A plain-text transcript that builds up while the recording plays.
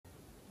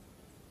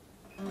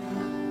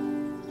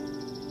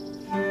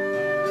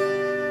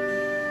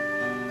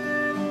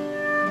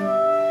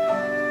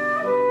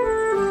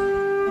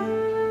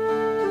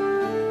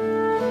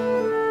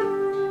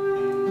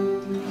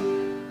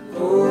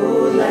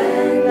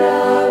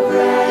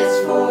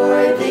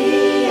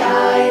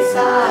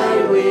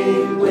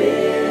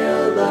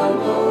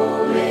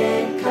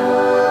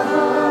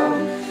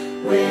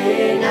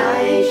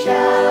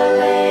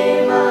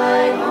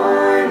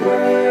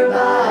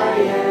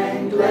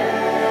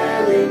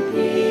in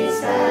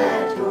peace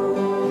at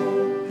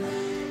home.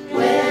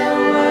 We'll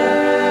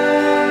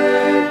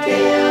work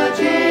till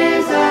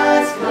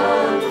Jesus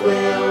comes.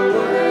 We'll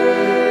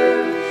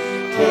work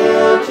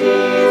till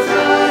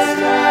Jesus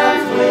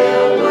comes.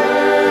 We'll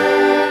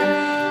work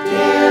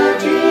till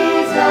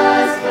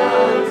Jesus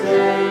comes,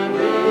 and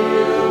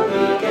we'll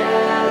be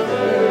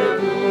gathered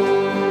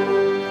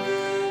home.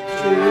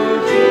 Through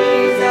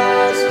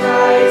Jesus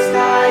Christ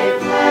I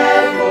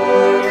fled,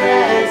 for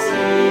as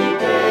He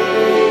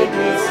bade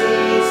me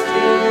cease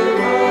to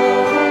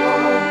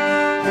roam,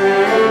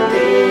 and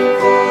lean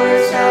for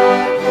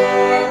succor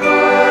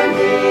on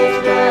His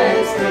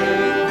breast,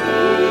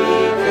 He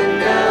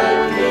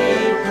conduct me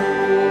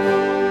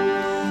home.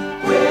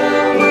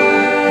 We'll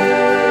work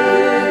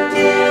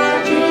till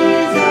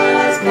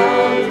Jesus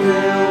comes.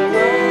 We'll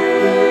work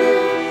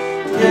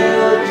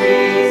till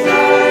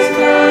Jesus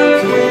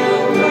comes.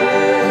 We'll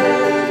work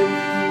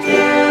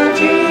till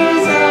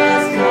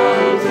Jesus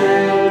comes,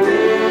 and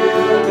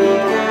we'll be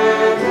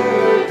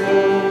gathered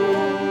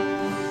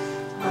home.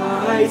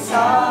 I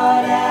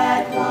sought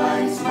at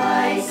once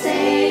my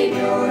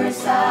Savior's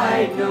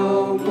side,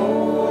 no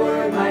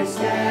more my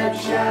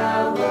steps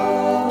shall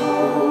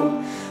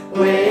roam.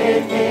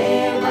 With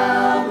Him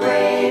I'll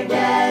brave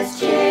death's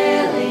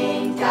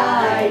chilling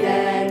tide,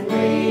 and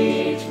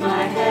reach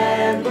my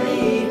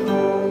heavenly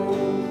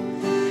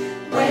home.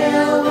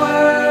 We'll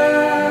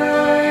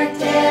work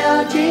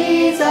till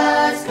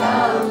Jesus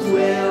comes.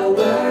 We'll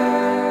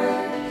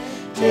work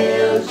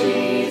till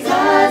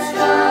Jesus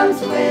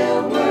comes.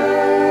 We'll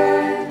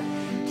work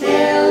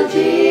till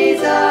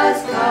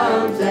Jesus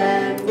comes,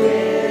 and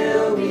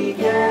we'll be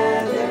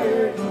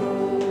gathered home.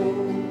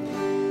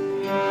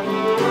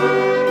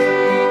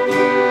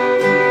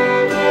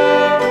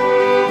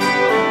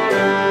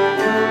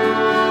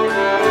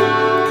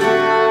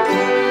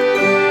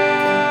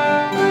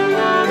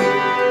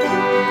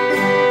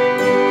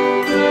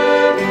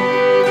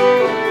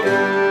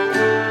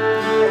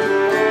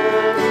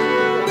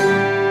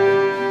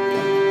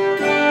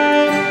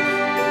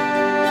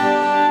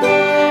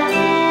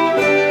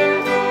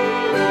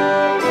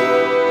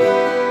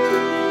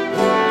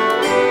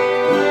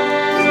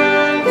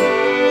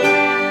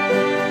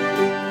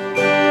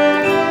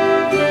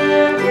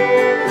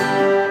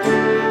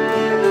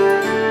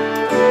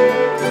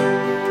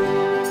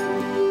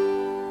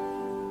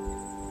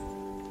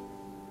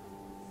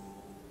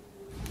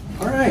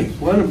 All right,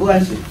 what a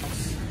blessing.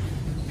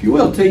 If you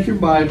will, take your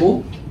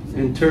Bible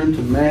and turn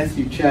to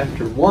Matthew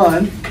chapter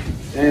 1,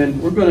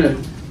 and we're going to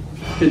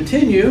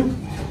continue.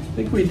 I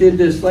think we did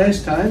this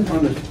last time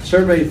on a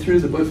survey through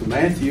the book of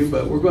Matthew,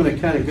 but we're going to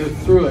kind of go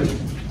through it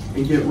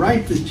and get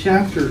right to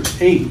chapter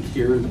 8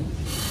 here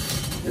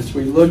as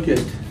we look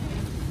at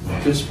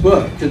this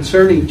book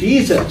concerning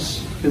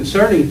Jesus.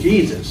 Concerning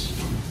Jesus.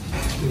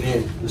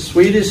 Amen. The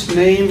sweetest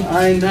name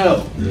I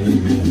know.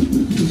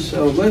 Amen.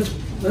 So let's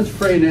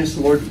pray and ask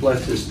the Lord to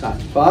bless this time.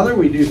 Father,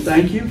 we do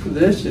thank you for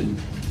this, and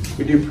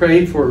we do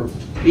pray for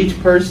each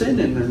person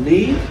and their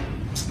need.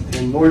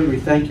 And Lord, we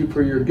thank you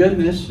for your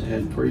goodness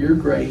and for your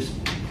grace.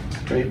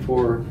 Pray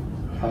for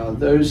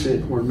those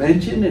that were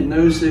mentioned and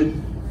those that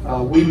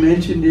we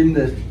mentioned in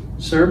the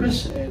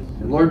service.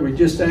 And Lord, we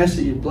just ask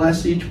that you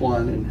bless each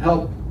one and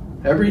help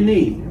every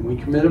need. And we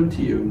commit them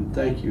to you. And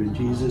thank you in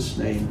Jesus'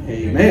 name.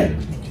 Amen.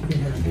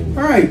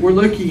 All right, we're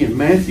looking at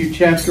Matthew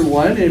chapter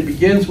 1, and it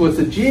begins with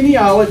the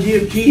genealogy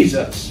of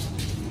Jesus.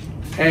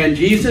 And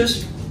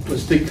Jesus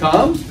was to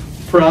come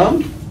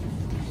from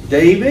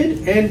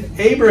David and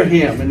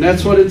Abraham, and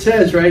that's what it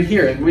says right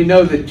here. And we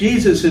know that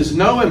Jesus is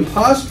no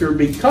imposter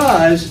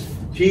because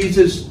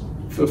Jesus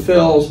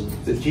fulfills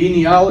the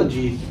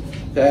genealogy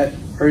that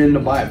are in the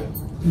Bible.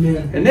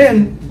 Yeah. And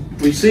then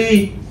we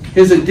see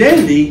his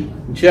identity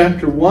in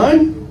chapter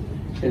 1.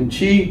 And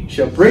she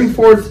shall bring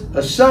forth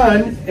a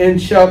son,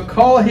 and shall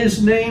call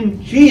his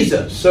name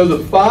Jesus. So the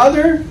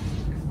Father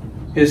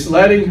is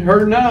letting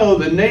her know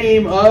the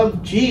name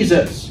of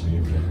Jesus.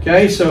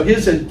 Okay, so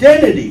his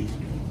identity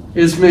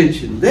is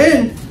mentioned.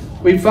 Then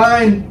we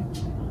find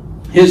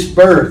his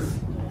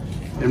birth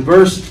in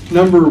verse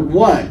number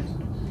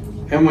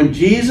 1. And when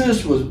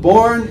Jesus was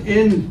born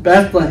in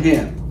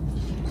Bethlehem.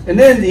 And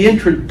then the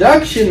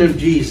introduction of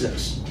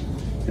Jesus.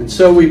 And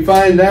so we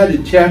find that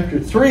in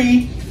chapter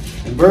 3,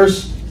 in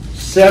verse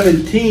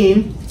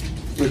 17,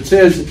 it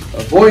says,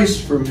 a voice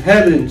from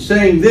heaven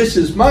saying, "This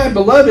is my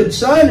beloved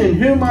Son, in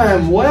whom I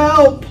am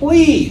well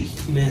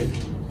pleased." Amen.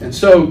 And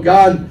so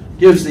God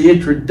gives the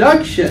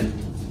introduction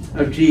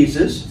of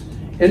Jesus.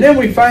 And then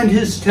we find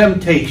his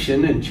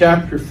temptation in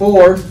chapter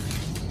 4.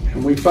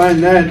 And we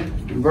find that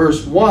in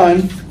verse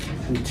 1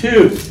 and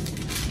 2.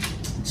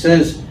 It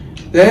says,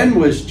 "Then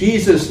was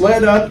Jesus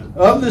led up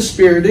of the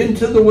Spirit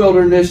into the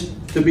wilderness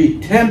to be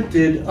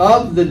tempted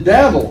of the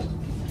devil.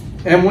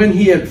 And when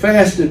he had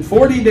fasted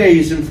 40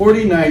 days and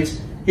 40 nights,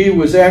 he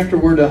was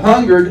afterward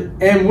a-hungered.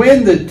 And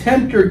when the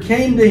tempter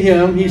came to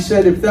him, he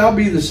said, If thou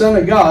be the Son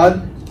of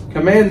God,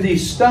 command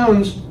these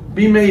stones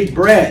be made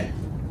bread."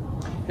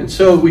 And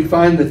so we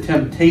find the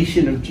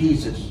temptation of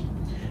Jesus.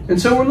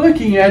 And so we're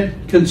looking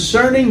at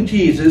concerning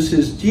Jesus,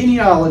 his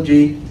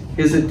genealogy,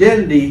 his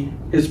identity,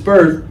 his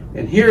birth.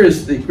 And here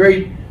is the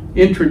great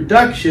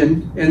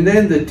introduction and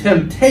then the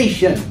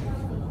temptation.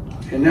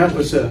 And that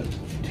was a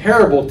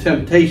terrible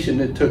temptation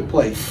that took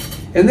place.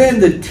 And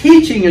then the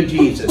teaching of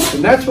Jesus.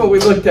 And that's what we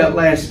looked at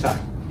last time.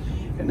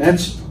 And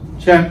that's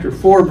chapter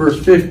 4,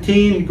 verse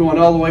 15, going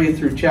all the way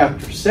through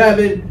chapter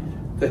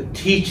 7, the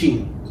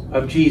teaching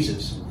of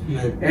Jesus.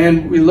 Amen.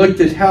 And we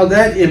looked at how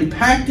that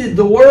impacted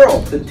the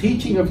world, the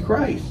teaching of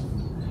Christ.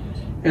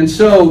 And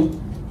so,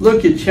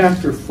 look at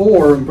chapter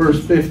 4 and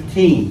verse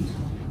 15.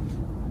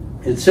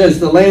 It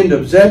says, the land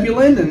of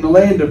Zebulun and the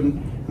land of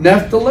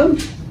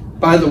Nephthalim,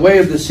 by the way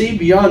of the sea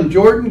beyond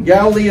Jordan,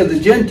 Galilee of the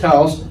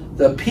Gentiles,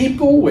 the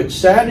people which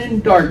sat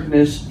in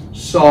darkness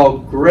saw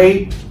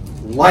great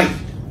light.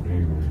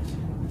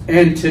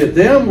 And to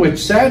them which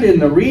sat in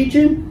the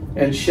region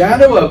and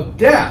shadow of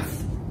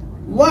death,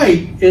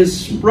 light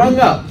is sprung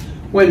up.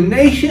 When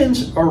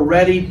nations are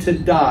ready to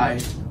die,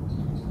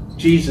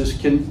 Jesus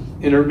can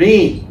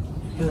intervene,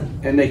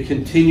 and they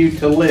continue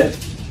to live.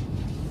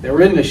 They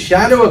were in the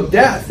shadow of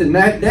death in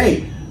that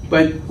day,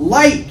 but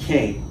light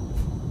came,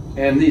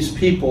 and these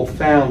people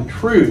found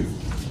truth,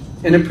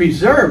 and it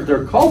preserved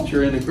their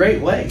culture in a great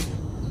way.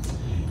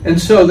 And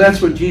so that's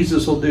what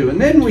Jesus will do.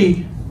 And then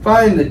we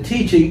find the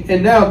teaching,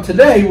 and now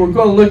today we're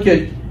going to look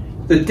at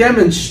the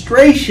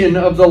demonstration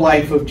of the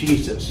life of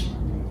Jesus.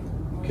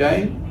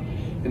 Okay?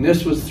 And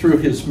this was through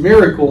his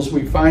miracles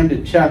we find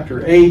in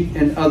chapter 8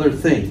 and other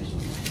things.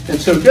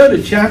 And so go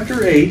to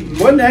chapter 8.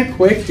 Wasn't that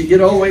quick to get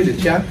all the way to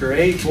chapter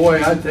 8?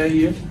 Boy, I tell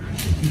you.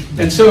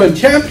 And so in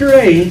chapter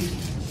 8,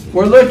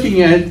 we're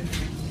looking at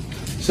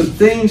some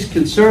things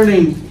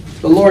concerning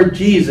the Lord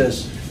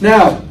Jesus.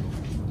 Now,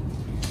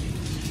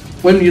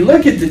 when you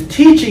look at the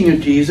teaching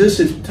of Jesus,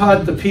 it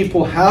taught the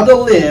people how to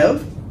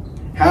live,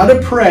 how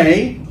to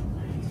pray,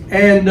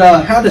 and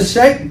how to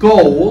set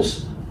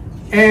goals,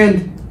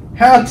 and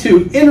how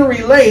to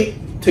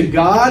interrelate to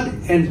God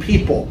and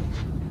people.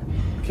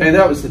 Okay,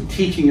 that was the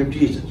teaching of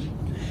Jesus.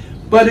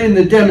 But in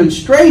the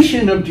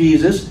demonstration of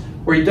Jesus,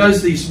 where he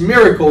does these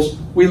miracles,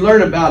 we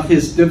learn about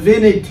his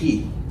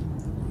divinity.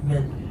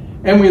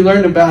 Amen. And we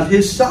learn about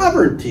his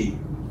sovereignty.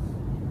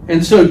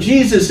 And so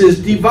Jesus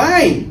is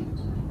divine.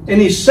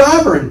 And he's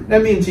sovereign.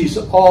 That means he's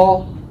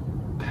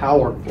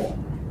all-powerful.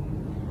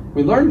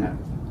 We learn that.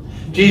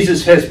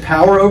 Jesus has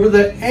power over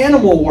the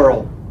animal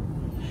world,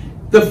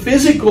 the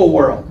physical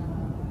world,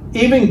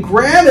 even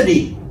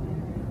gravity.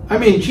 I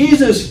mean,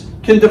 Jesus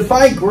can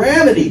defy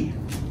gravity.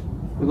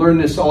 We learn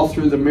this all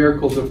through the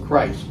miracles of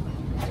Christ.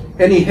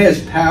 And he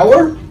has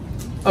power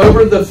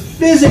over the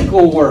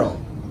physical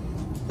world.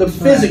 The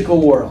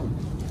physical world.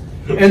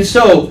 And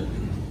so,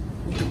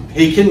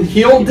 he can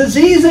heal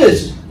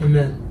diseases.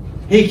 Amen.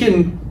 He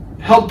can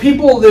help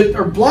people that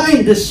are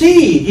blind to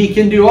see. He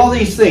can do all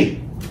these things.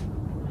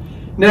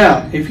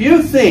 Now, if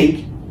you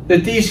think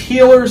that these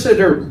healers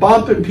that are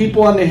bumping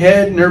people on the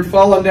head and they're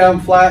falling down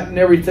flat and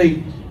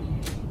everything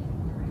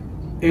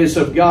is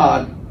of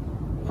God,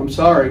 I'm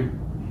sorry,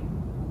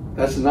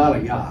 that's not a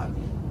God.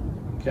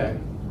 Okay?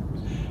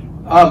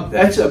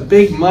 That's a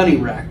big money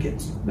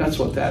racket. That's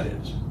what that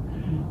is.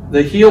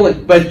 The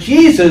healing. But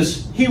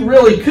Jesus, he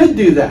really could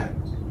do that.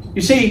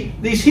 You see,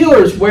 these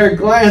healers wear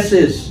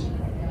glasses.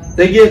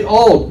 They get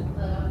old.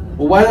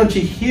 Well, why don't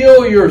you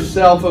heal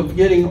yourself of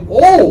getting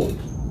old?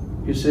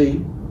 You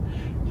see,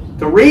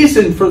 the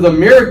reason for the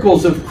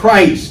miracles of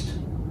Christ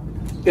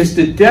is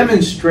to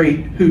demonstrate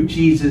who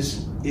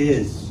Jesus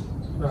is.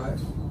 Right.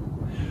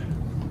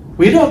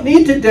 We don't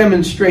need to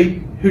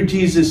demonstrate who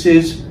Jesus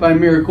is by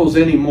miracles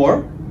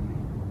anymore.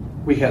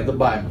 We have the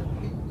Bible.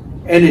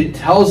 And it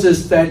tells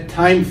us that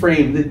time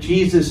frame that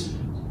Jesus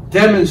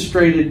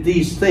demonstrated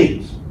these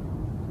things.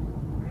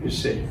 You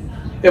see.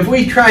 If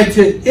we try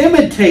to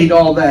imitate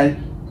all that,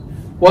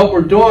 what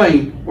we're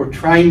doing, we're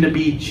trying to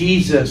be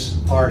Jesus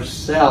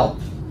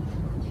ourselves.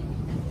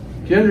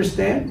 Do you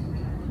understand?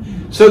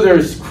 So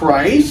there's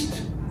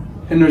Christ,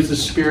 and there's the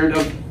spirit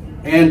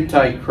of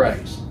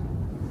Antichrist.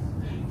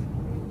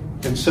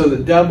 And so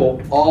the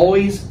devil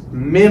always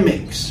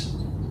mimics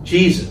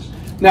Jesus.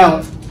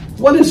 Now,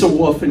 what is a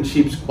wolf in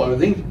sheep's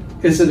clothing?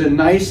 Is it a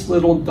nice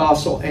little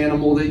docile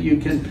animal that you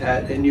can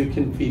pet and you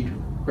can feed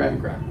graham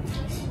crackers?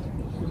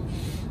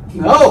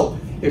 No.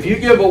 If you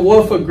give a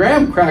wolf a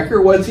graham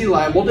cracker, what's he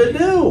liable to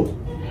do?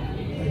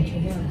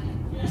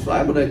 He's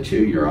liable to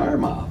chew your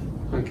arm off.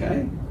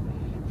 Okay?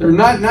 They're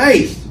not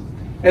nice.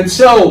 And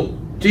so,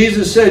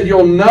 Jesus said,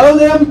 you'll know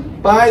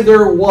them by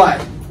their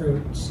what?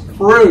 Fruits.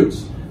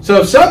 Fruits.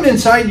 So if something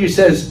inside you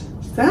says,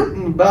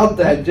 something about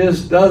that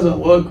just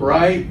doesn't look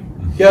right,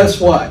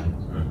 guess what?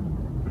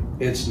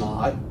 It's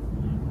not.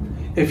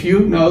 If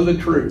you know the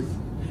truth.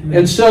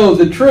 And so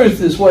the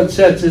truth is what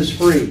sets us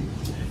free.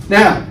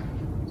 Now,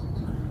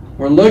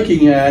 we're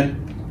looking at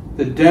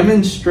the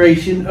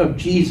demonstration of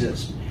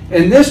Jesus.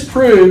 And this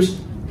proves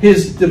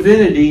his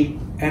divinity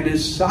and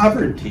his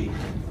sovereignty.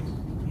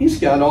 He's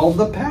got all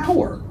the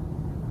power.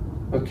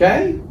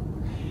 Okay?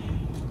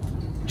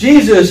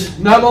 Jesus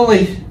not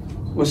only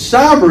was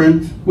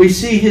sovereign, we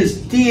see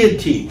his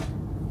deity,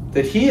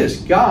 that he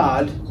is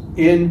God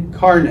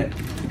incarnate.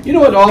 You know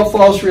what all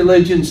false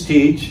religions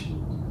teach?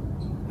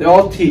 They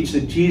all teach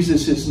that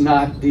Jesus is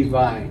not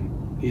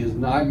divine. He is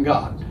not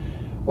God.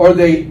 Or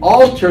they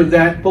alter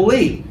that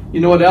belief.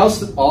 You know what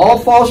else? All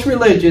false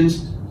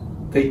religions,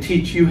 they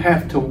teach you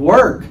have to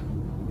work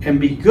and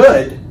be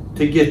good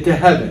to get to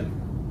heaven.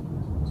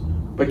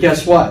 But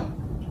guess what?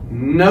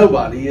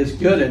 Nobody is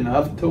good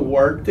enough to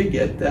work to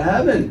get to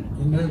heaven.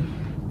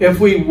 Amen. If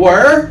we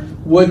were,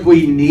 would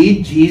we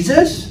need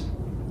Jesus?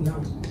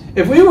 No.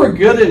 If we were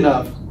good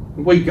enough,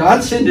 would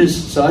God send his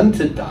son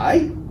to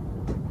die?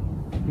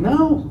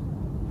 No.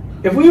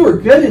 If we were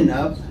good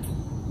enough,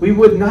 we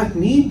would not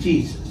need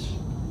Jesus.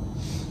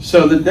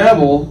 So the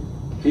devil,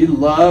 he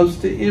loves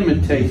to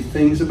imitate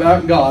things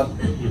about God,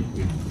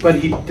 but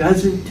he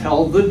doesn't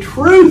tell the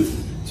truth.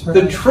 Right.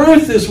 The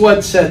truth is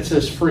what sets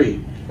us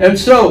free. And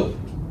so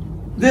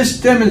this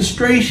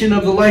demonstration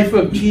of the life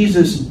of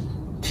Jesus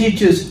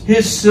teaches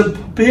his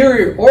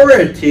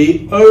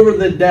superiority over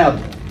the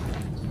devil.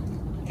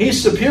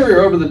 He's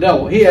superior over the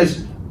devil. He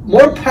has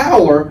more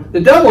power.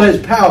 The devil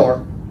has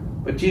power,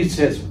 but Jesus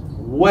has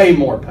way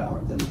more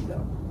power than the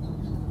devil.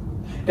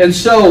 And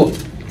so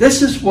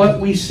this is what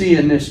we see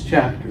in this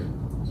chapter.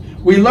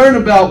 We learn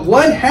about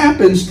what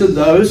happens to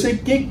those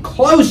that get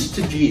close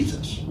to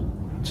Jesus.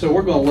 So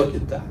we're going to look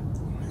at that.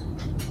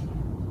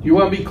 Do you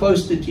want to be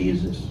close to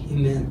Jesus?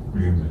 Amen.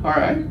 Amen. All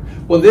right.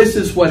 Well, this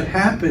is what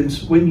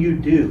happens when you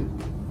do.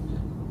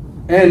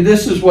 And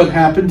this is what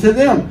happened to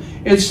them.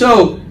 And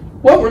so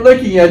what we're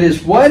looking at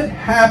is what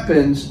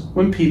happens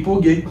when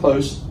people get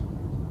close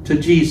to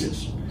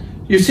Jesus.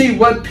 You see,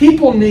 what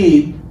people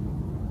need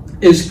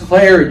is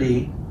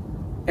clarity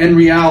and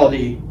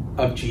reality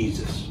of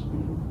Jesus.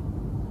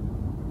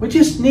 We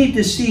just need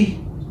to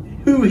see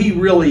who he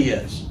really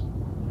is.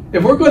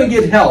 If we're going to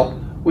get help,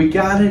 we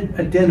got to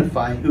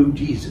identify who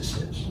Jesus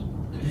is.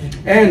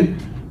 And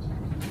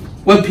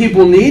what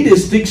people need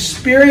is to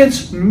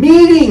experience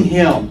meeting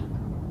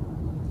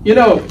him. You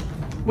know,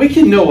 we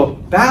can know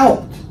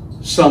about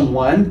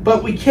someone,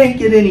 but we can't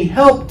get any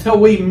help till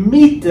we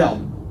meet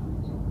them.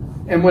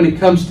 And when it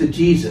comes to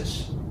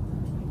Jesus,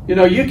 you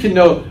know, you can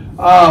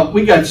know,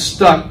 we got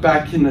stuck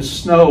back in the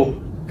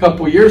snow a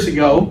couple years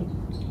ago,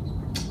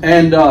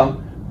 and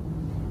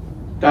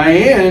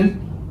Diane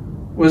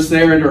was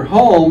there at her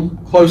home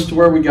close to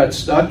where we got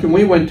stuck, and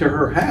we went to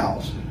her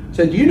house.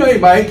 Said, do you know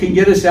anybody can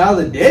get us out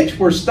of the ditch?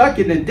 We're stuck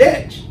in the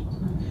ditch.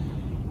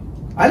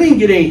 I didn't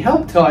get any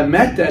help till I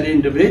met that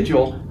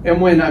individual,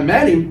 and when I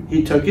met him,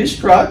 he took his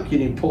truck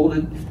and he pulled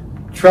the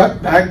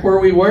truck back where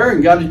we were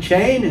and got a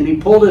chain and he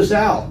pulled us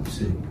out.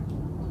 See,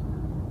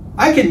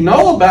 I could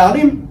know about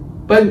him,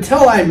 but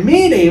until I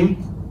meet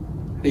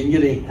him, I didn't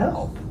get any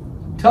help.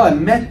 Until I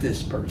met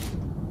this person.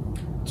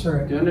 That's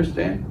right. Do you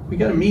understand? We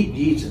got to meet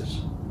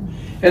Jesus.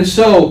 And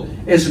so,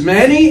 as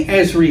many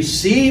as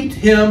received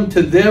him,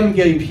 to them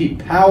gave he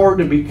power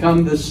to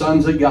become the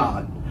sons of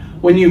God.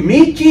 When you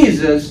meet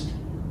Jesus,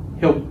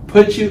 he'll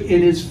put you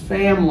in his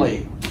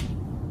family.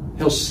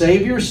 He'll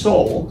save your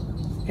soul,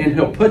 and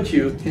he'll put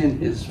you in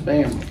his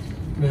family.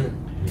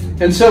 Amen.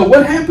 And so,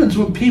 what happens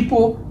when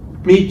people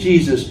meet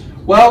Jesus?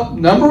 Well,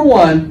 number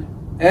one,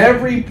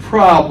 every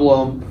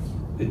problem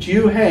that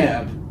you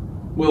have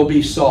will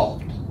be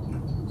solved.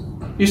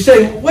 You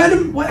say,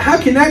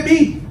 how can that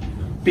be?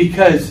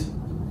 Because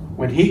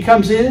when he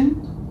comes in,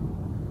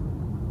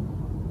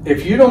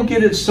 if you don't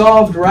get it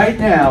solved right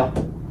now,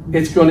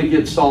 it's going to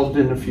get solved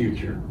in the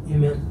future.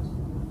 Amen.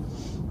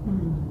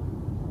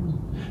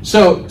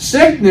 So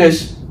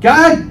sickness,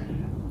 God,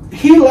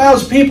 he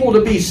allows people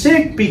to be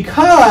sick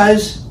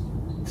because,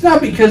 it's not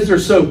because they're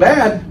so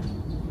bad.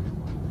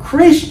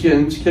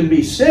 Christians can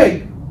be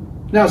sick.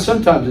 Now,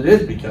 sometimes it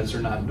is because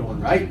they're not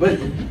doing right, but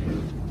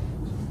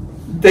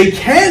they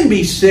can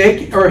be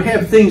sick or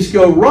have things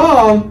go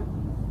wrong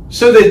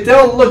so that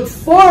they'll look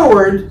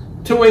forward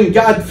to when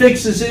God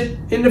fixes it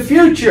in the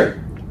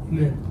future.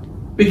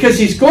 Amen. Because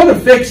he's going to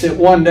fix it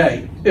one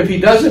day. If he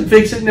doesn't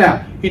fix it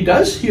now, he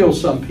does heal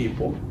some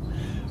people.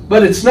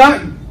 But it's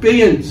not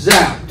being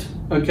zapped,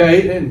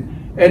 okay?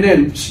 And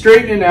then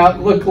straightening out,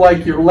 look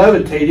like you're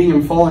levitating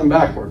and falling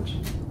backwards.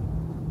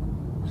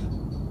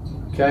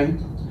 Okay?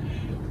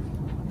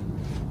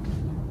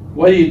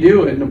 What do you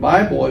do in the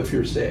Bible if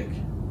you're sick?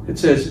 It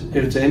says, if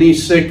it's any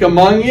sick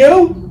among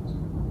you,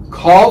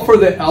 call for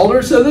the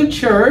elders of the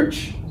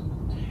church.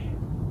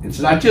 It's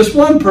not just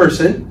one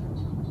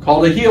person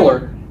called a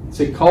healer. It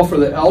said call for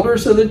the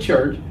elders of the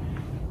church,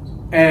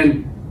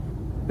 and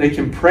they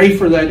can pray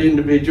for that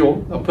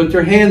individual. They'll put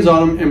their hands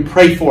on them and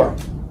pray for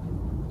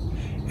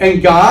them.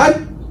 And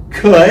God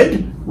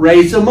could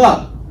raise them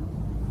up,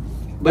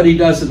 but he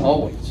doesn't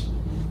always.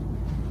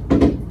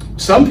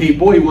 Some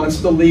people he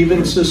wants to leave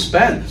in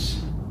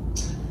suspense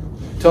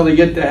until they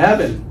get to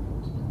heaven.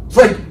 It's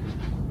like,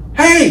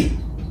 hey,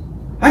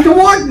 I can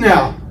walk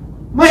now.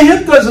 My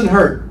hip doesn't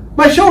hurt.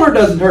 My shoulder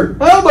doesn't hurt.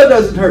 My elbow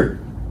doesn't hurt.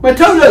 My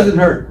toe doesn't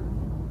hurt.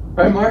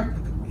 Right, Mark?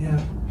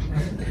 Yeah.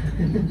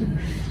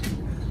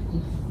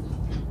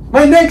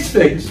 My neck's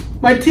fixed.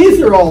 My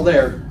teeth are all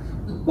there.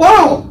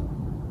 Wow,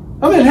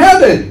 I'm in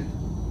heaven.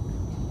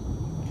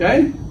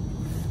 Okay?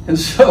 And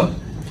so,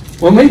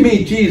 when we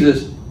meet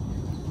Jesus,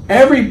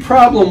 every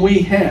problem we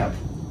have,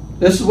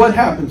 this is what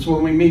happens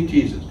when we meet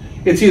Jesus.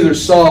 It's either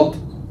solved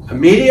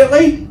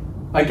immediately,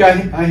 like I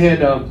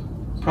had a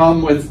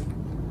problem with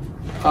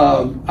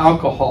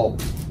alcohol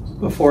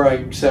before I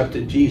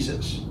accepted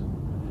Jesus.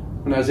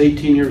 When I was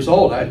 18 years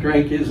old, I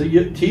drank as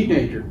a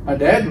teenager. My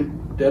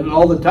dad did it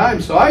all the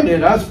time, so I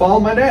did. I was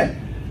following my dad.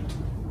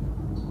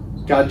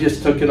 God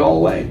just took it all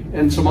away.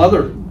 And some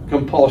other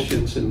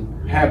compulsions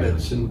and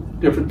habits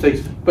and different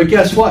things. But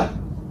guess what?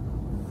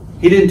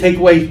 He didn't take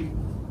away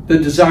the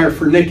desire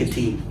for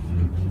nicotine.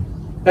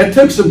 That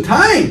took some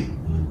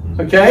time.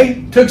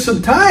 Okay? Took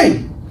some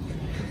time.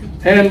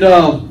 And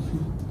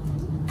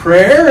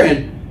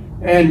prayer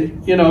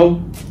and you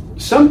know,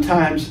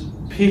 sometimes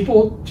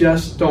people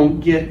just don't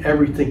get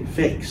everything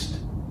fixed.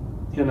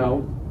 You know?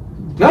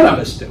 None of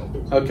us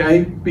do.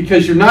 Okay?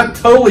 Because you're not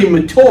totally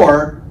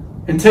mature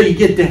until you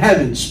get to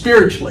heaven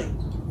spiritually.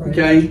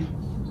 Okay?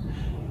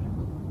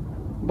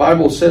 The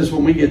Bible says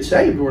when we get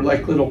saved, we're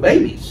like little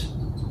babies.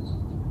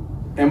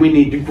 And we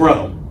need to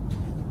grow.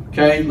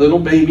 Okay? Little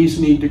babies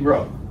need to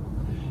grow.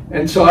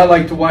 And so I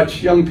like to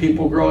watch young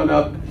people growing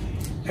up.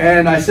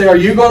 And I say, are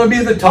you going to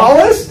be the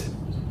tallest?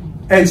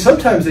 And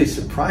sometimes they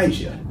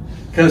surprise you.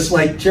 Because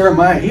like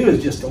Jeremiah, he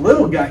was just a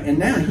little guy. And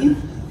now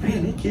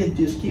man, that kid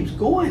just keeps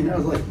going. And I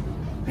was like,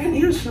 man,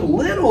 he was so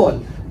little.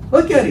 And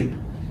look at him.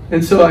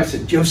 And so I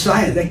said,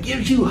 Josiah, that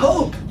gives you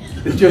hope.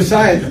 Because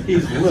Josiah,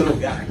 he's a little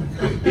guy.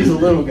 He's a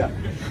little guy.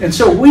 And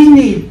so we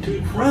need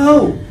to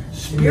grow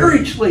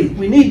spiritually.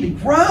 We need to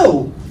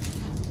grow.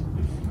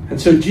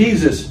 And so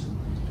Jesus,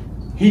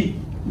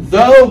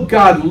 though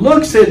God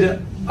looks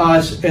at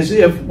us as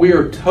if we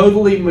are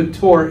totally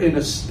mature in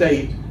a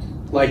state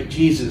like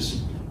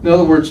Jesus. In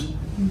other words,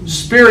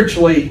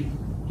 spiritually,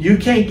 you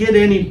can't get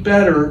any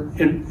better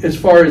as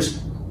far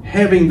as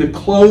having the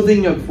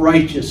clothing of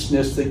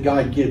righteousness that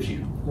God gives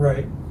you.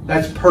 Right.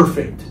 That's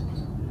perfect.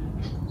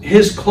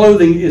 His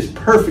clothing is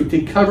perfect.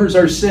 It covers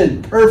our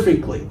sin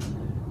perfectly.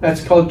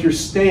 That's called your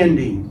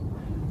standing.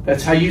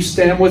 That's how you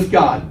stand with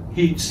God.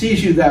 He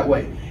sees you that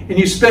way. And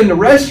you spend the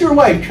rest of your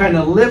life trying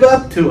to live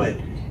up to it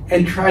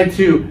and try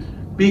to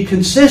be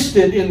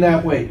consistent in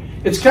that way.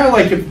 It's kind of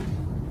like if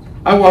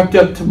I walked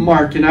up to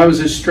Mark and I was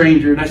a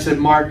stranger and I said,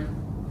 Mark,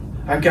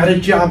 I've got a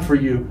job for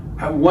you.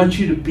 I want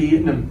you to be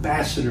an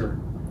ambassador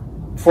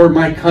for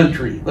my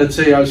country. Let's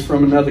say I was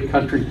from another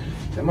country.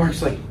 And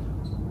Mark's like,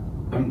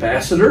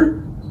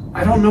 ambassador?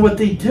 I don't know what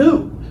they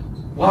do.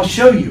 Well, I'll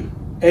show you.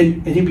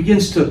 And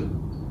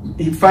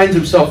he finds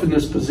himself in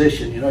this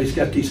position. You know, he's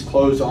got these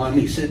clothes on.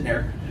 He's sitting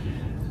there.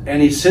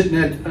 And he's sitting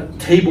at a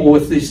table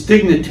with these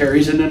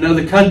dignitaries in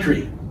another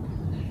country.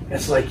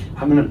 It's like,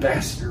 I'm an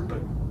ambassador,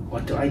 but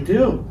what do I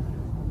do?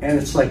 And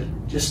it's like,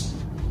 just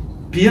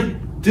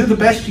do the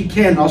best you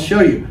can. I'll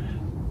show you.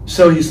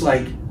 So he's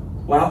like,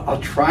 well,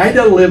 I'll try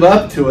to live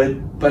up to it,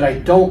 but I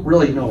don't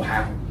really know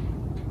how.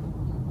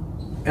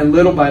 And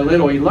little by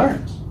little, he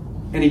learns.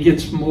 And he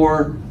gets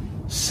more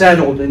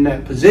settled in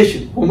that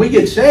position. When we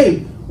get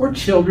saved, we're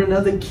children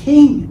of the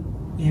King.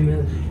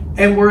 Amen.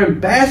 And we're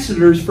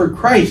ambassadors for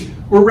Christ.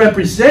 We're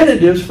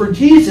representatives for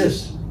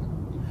Jesus.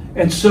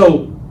 And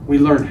so we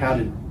learn how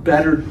to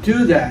better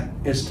do that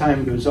as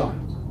time goes on.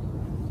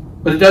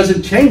 But it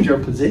doesn't change our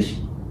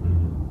position.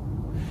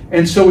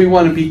 And so we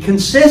want to be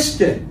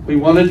consistent. We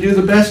want to do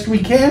the best we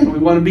can. We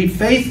want to be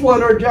faithful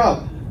at our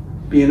job.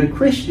 Being a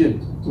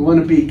Christian, we want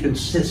to be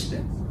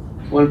consistent.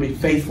 We want to be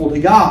faithful to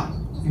God.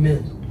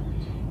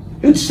 Amen.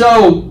 And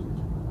so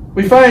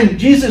we find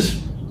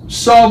Jesus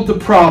solved the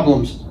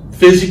problems.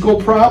 Physical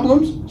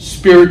problems,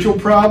 spiritual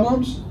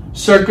problems,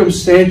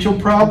 circumstantial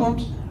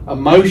problems,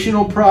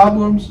 emotional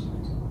problems.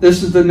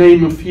 This is the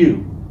name of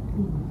few.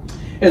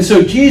 And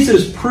so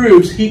Jesus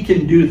proves he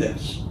can do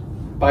this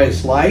by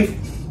his life,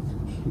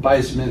 by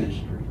his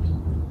ministry.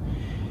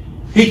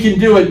 He can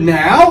do it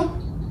now,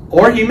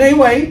 or he may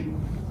wait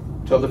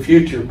till the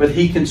future, but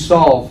he can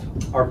solve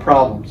our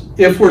problems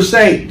if we're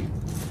saved.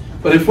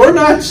 But if we're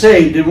not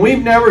saved and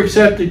we've never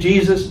accepted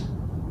Jesus,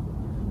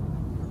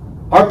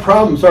 our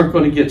problems aren't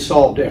going to get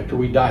solved after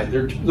we die.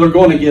 They're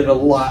going to get a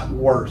lot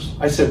worse.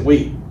 I said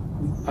we.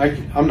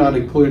 I'm not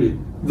included.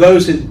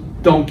 Those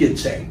that don't get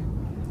saved.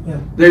 Yeah.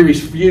 They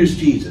refuse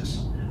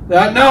Jesus. No,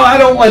 I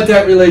don't want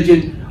that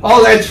religion.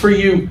 Oh, that's for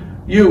you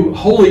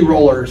holy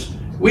rollers.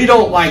 We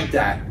don't like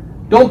that.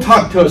 Don't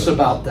talk to us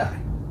about that.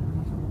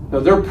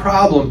 No, their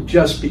problem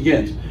just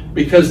begins.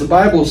 Because the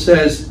Bible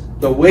says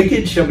the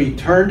wicked shall be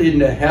turned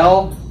into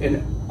hell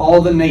and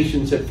all the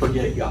nations that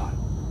forget God.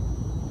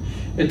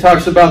 It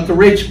talks about the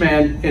rich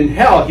man in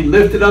hell. He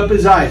lifted up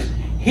his eyes.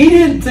 He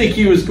didn't think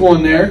he was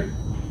going there.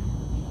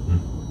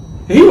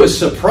 He was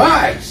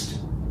surprised.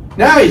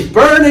 Now he's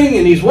burning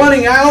and he's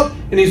wanting out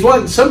and he's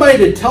wanting somebody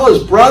to tell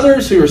his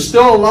brothers who are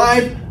still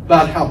alive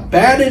about how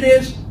bad it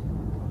is.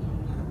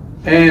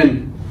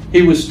 And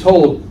he was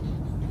told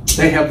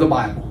they have the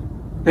Bible.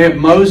 They have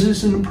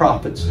Moses and the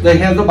prophets. They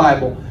have the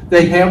Bible.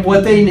 They have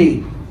what they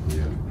need.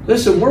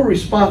 Listen, we're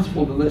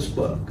responsible to this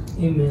book.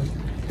 Amen.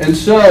 And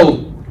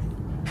so,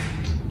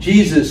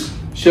 Jesus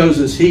shows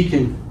us He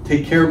can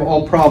take care of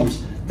all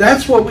problems.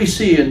 That's what we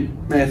see in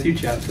Matthew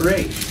chapter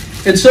 8.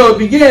 And so it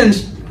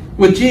begins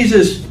with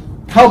Jesus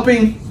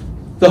helping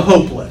the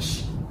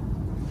hopeless.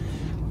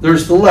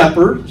 There's the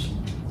lepers,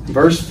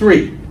 verse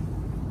 3.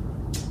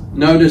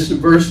 Notice in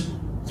verse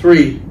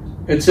 3,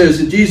 it says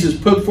that Jesus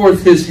put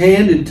forth His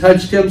hand and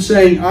touched him,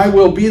 saying, I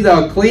will be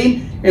thou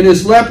clean. And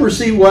his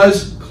leprosy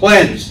was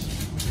cleansed.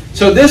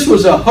 So this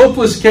was a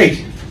hopeless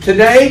case.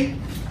 Today,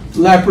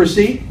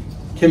 leprosy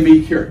can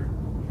be cured.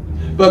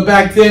 But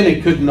back then,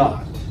 it could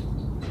not.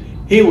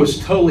 He was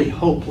totally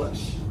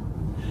hopeless.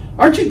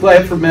 Aren't you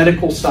glad for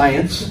medical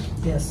science?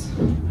 Yes.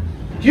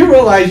 Do you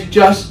realize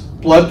just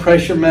blood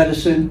pressure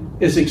medicine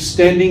is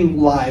extending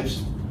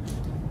lives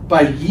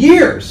by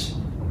years?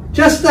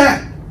 Just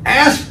that.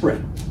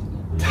 Aspirin,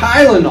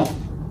 Tylenol.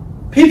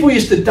 People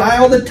used to die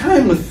all the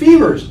time with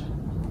fevers.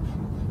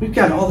 We've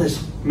got all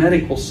this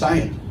medical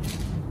science.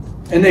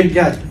 And they've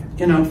got,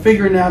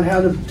 figuring out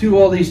how to do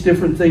all these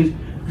different things.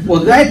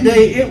 Well, that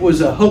day, it was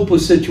a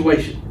hopeless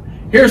situation.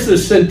 Here's the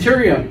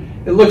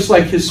centurion. It looks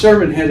like his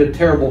servant had a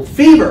terrible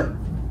fever.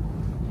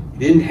 He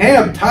didn't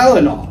have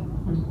Tylenol.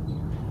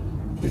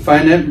 We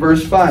find that in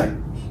verse 5.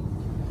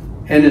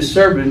 And his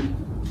servant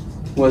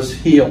was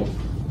healed.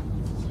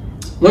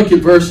 Look at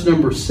verse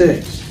number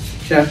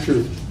 6,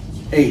 chapter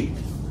 8.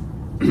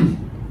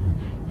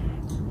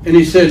 And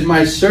he says,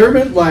 my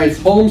servant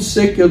lieth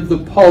homesick of the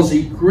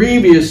palsy,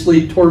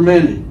 grievously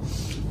tormented.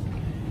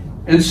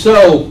 And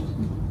so,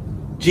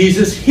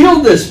 Jesus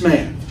healed this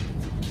man.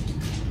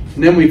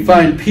 And then we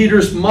find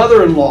Peter's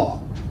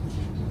mother-in-law.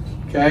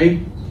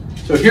 Okay?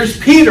 So here's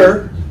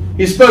Peter.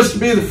 He's supposed to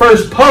be the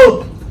first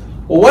pope.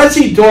 Well, what's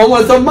he doing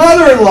with a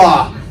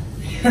mother-in-law?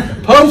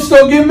 Popes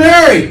don't get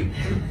married.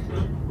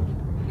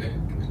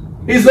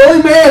 He's the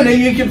only man that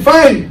you can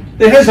find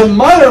that has a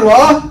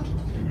mother-in-law.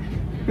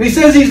 And he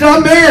says he's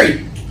not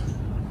married.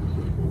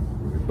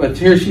 But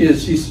here she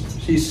is.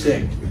 She's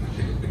sick.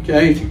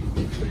 Okay?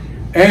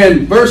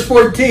 And verse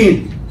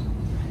 14.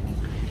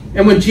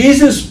 And when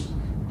Jesus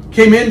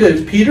came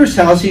into Peter's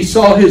house, he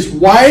saw his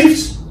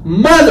wife's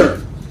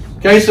mother.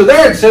 Okay, so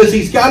there it says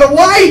he's got a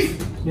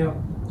wife. Yeah.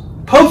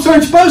 Popes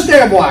aren't supposed to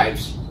have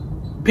wives.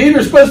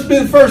 Peter's supposed to be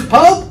the first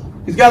pope.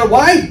 He's got a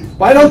wife.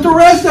 Why don't the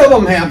rest of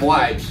them have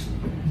wives?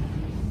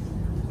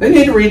 They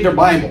need to read their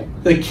Bible.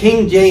 The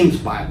King James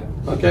Bible.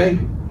 Okay?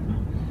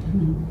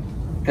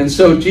 And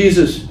so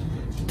Jesus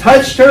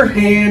touched her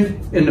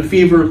hand and the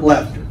fever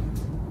left her.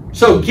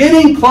 So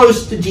getting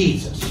close to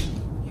Jesus.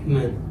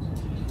 Amen.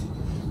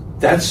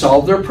 That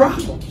solved their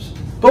problems.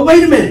 But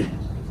wait a minute.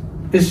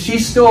 Is she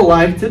still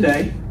alive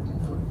today?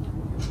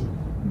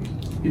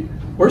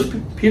 Where's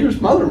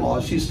Peter's mother-in-law?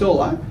 Is she still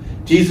alive?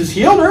 Jesus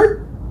healed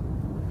her?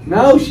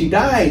 No, she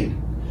died.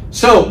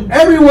 So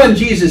everyone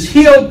Jesus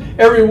healed,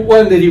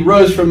 everyone that he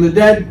rose from the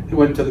dead, he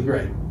went to the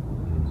grave.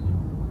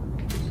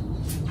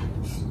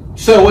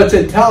 So what's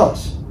it tell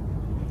us?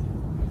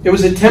 It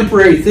was a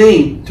temporary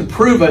thing to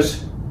prove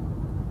us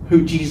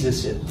who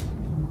Jesus is.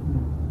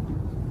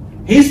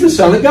 He's the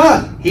Son of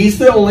God. He's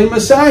the only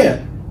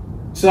Messiah.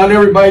 It's not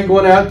everybody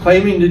going out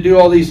claiming to do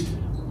all these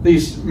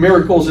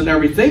miracles and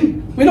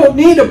everything. We don't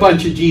need a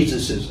bunch of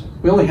Jesuses.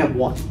 We only have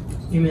one.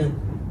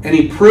 Amen. And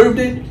he proved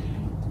it,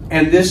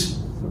 and this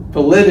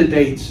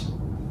validates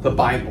the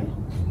Bible.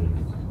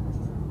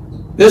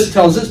 This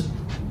tells us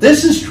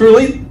this is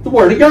truly the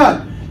Word of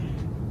God.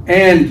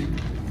 And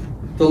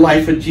the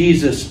life of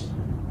Jesus.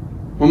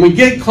 When we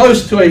get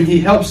close to him, he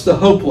helps the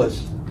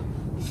hopeless.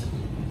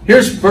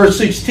 Here's verse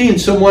 16.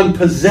 Someone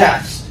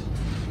possessed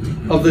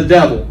of the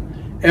devil.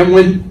 And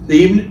when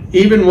the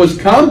even was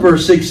come,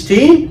 verse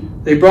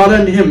 16, they brought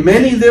unto him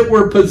many that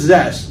were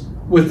possessed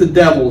with the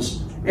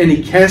devils, and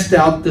he cast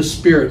out the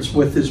spirits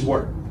with his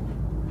word.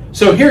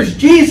 So here's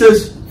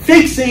Jesus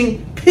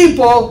fixing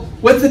people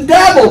with the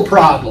devil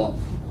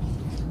problem.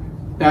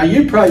 Now,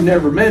 you probably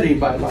never met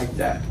anybody like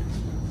that.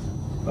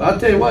 But I'll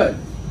tell you what,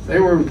 they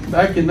were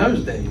back in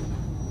those days.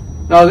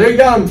 No, they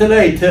got them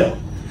today too.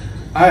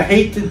 I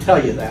hate to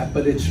tell you that,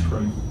 but it's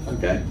true.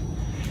 Okay?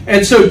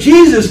 And so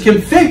Jesus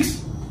can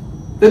fix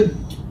the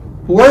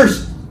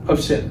worst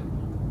of sin.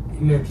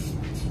 Amen.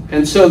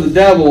 And so the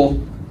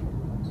devil,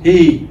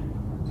 he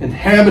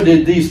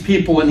inhabited these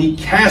people and he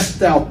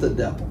cast out the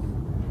devil.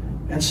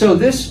 And so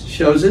this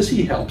shows us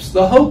he helps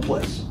the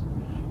hopeless.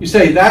 You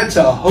say, that's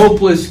a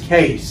hopeless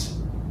case.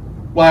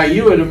 Why,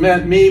 you would have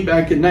met me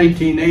back in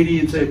 1980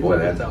 and say, boy,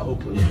 that's a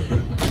hopeless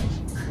case.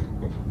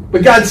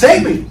 But God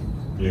saved me.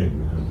 Yeah.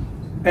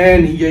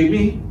 And he gave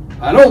me,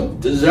 I don't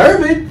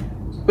deserve it,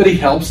 but he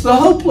helps the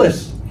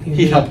hopeless.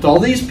 He helped all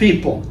these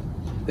people.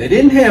 They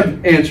didn't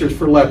have answers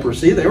for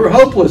leprosy. They were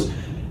hopeless.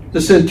 The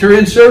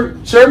centurion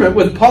servant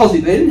with palsy,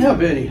 they didn't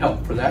have any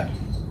help for that.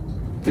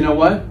 You know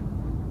what?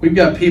 We've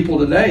got people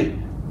today,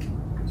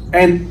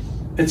 and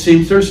it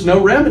seems there's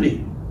no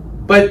remedy.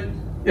 But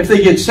if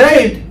they get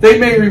saved, they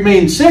may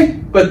remain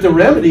sick, but the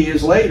remedy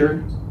is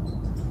later.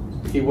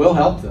 He will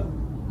help them.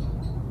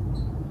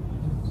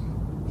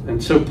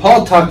 And so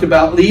Paul talked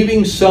about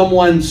leaving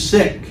someone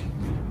sick.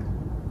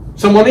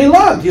 Someone he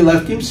loved, he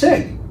left him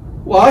sick.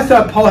 Well, I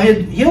thought Paul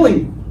had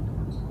healing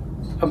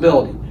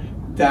ability.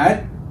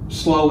 That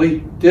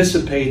slowly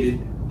dissipated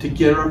to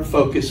get our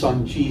focus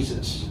on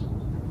Jesus.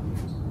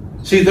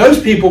 See,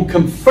 those people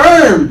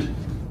confirmed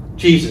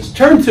Jesus.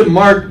 Turn to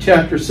Mark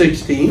chapter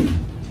 16.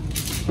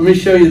 Let me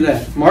show you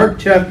that. Mark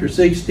chapter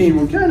 16.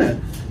 We'll kind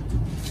of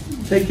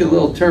take a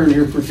little turn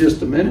here for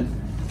just a minute.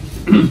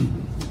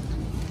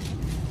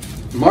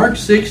 Mark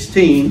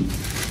 16.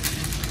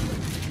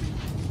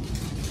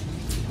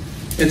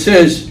 It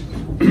says,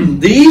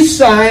 these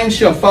signs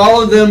shall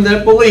follow them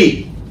that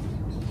believe.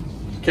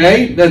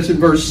 Okay, that's in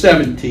verse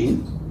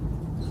 17.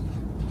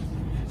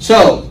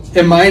 So,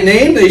 in my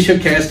name they shall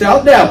cast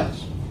out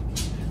devils.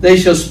 They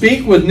shall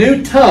speak with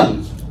new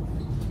tongues.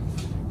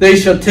 They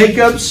shall take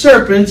up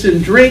serpents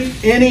and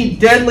drink any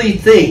deadly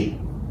thing.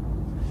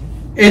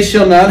 It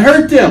shall not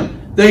hurt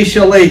them. They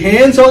shall lay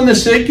hands on the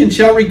sick and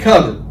shall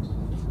recover.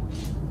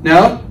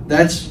 Now,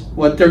 that's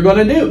what they're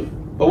going to do.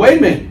 But wait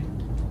a minute.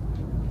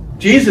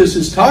 Jesus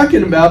is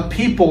talking about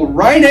people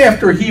right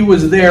after he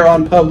was there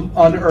on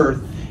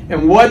earth.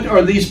 And what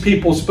are these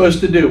people supposed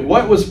to do?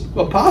 What was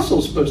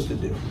apostles supposed to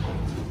do?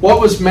 What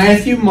was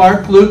Matthew,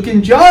 Mark, Luke,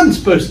 and John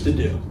supposed to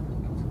do?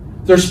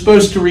 They're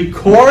supposed to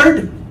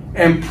record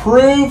and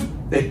prove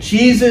that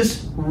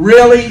Jesus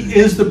really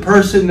is the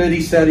person that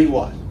he said he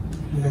was.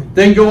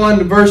 Then go on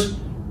to verse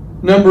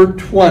number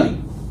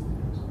 20.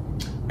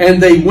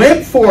 And they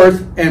went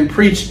forth and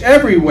preached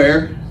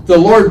everywhere, the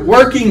Lord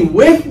working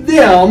with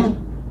them.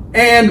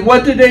 And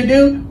what did they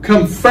do?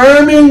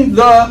 Confirming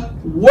the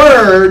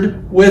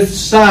word with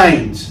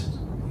signs.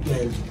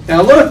 Amen.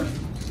 Now look,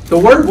 the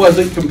word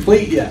wasn't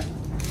complete yet.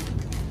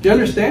 Do you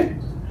understand?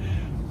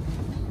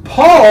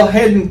 Paul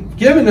hadn't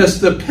given us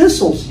the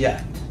epistles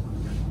yet.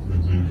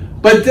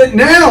 But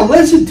now,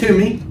 listen to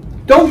me,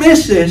 don't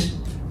miss this.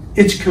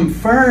 It's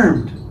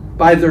confirmed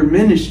by their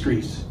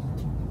ministries.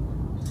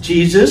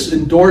 Jesus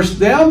endorsed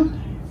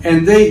them,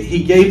 and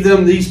he gave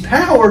them these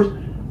powers,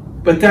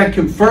 but that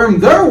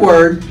confirmed their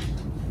word.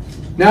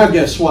 Now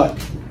guess what?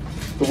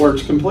 The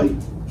word's complete.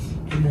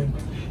 Amen.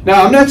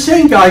 Now, I'm not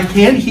saying God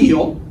can't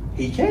heal.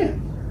 He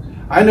can.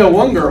 I know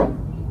one girl.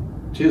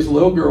 She was a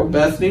little girl,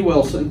 Bethany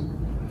Wilson.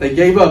 They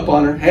gave up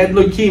on her, had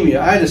leukemia.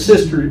 I had a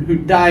sister who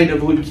died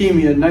of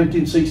leukemia in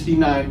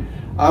 1969.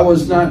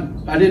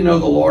 I didn't know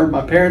the Lord.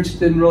 My parents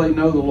didn't really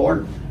know the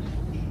Lord.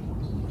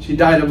 She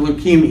died of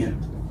leukemia.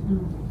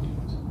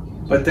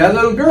 But that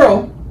little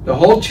girl, the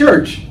whole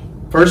church,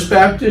 First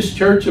Baptist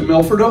Church of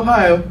Milford,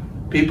 Ohio,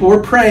 people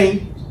were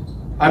praying.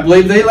 I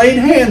believe they laid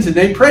hands and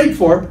they prayed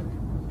for her.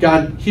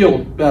 God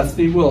healed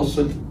Bethany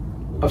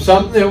Wilson of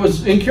something that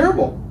was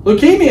incurable,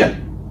 leukemia.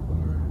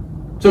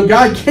 So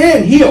God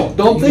can heal.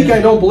 Don't think I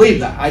don't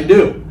believe that. I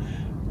do.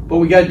 But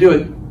we got to do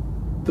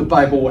it the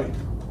Bible way.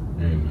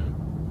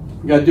 Amen.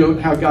 We got to do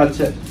it how God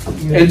said.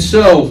 And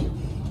so,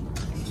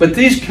 but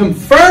these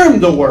confirm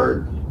the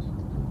word.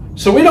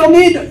 So we don't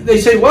need,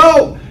 they say,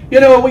 well, we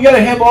got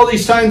to have all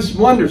these signs and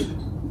wonders.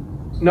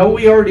 No,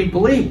 we already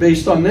believe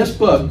based on this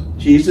book.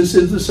 Jesus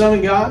is the Son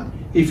of God.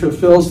 He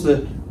fulfills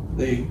the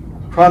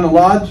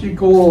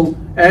chronological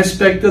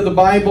aspect of the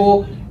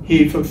Bible.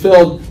 He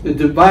fulfilled the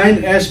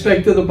divine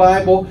aspect of the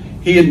Bible.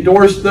 He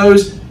endorsed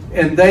those,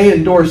 and they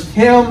endorsed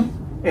him,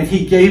 and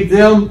he gave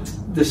them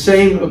the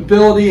same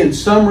ability in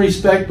some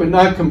respect, but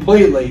not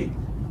completely.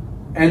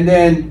 And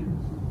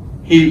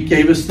then he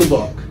gave us the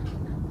book.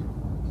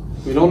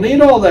 We don't need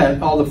all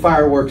the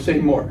fireworks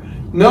anymore.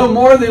 No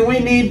more than we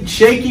need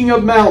shaking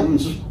of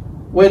mountains.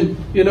 When,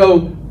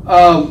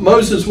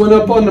 Moses went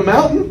up on the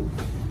mountain,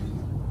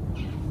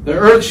 the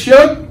earth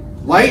shook,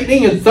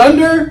 lightning and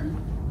thunder.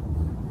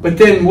 But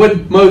then what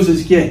did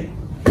Moses get?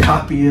 A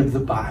copy of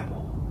the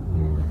Bible.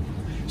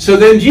 So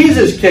then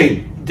Jesus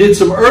came, did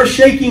some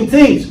earth-shaking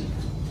things,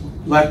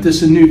 left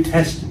us a New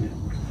Testament.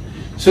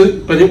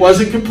 But it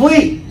wasn't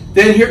complete.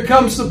 Then here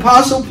comes the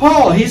Apostle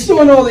Paul. He's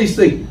doing all these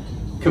things,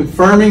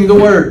 confirming the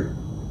Word.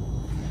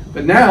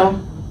 But now,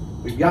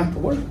 we've got the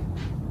Word.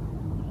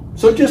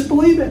 So just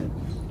believe it.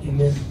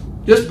 Amen.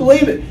 Just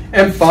believe it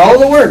and follow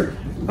the Word.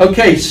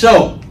 Okay,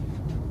 so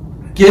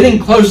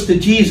getting close to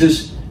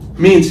Jesus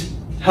means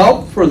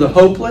help for the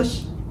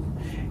hopeless,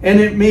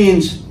 and it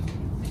means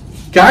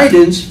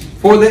guidance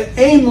for the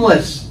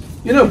aimless.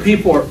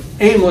 People are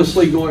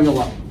aimlessly going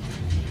along.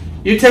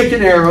 You take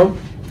an arrow.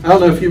 I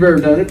don't know if you've ever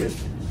done it, but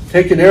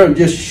take an arrow and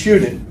just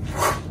shoot it.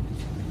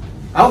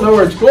 I don't know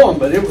where it's going,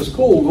 but it was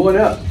cool going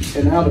up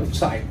and out of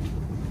sight.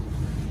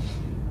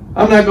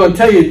 I'm not going to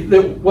tell you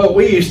what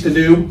we used to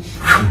do.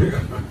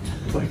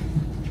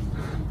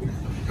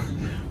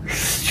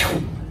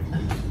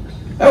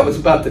 That was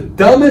about the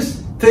dumbest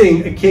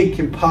thing a kid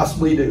can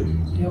possibly do.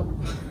 Yep.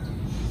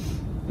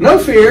 No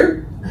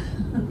fear.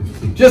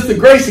 Just the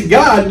grace of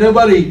God.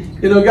 Nobody,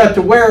 got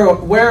to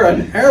wear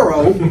an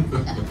arrow.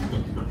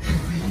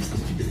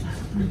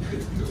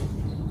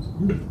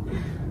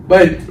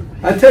 But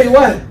I tell you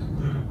what,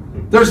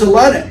 there's a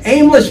lot of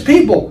aimless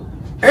people.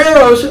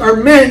 Arrows are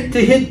meant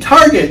to hit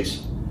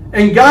targets.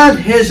 And God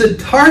has a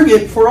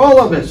target for all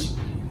of us.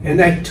 And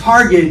that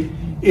target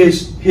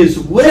is His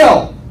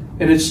will.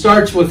 And it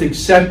starts with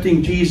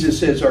accepting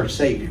Jesus as our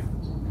Savior.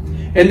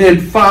 And then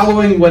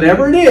following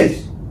whatever it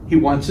is He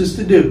wants us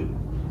to do.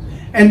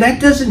 And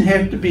that doesn't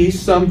have to be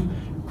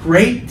some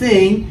great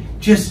thing,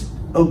 just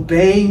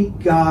obeying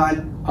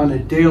God on a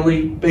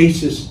daily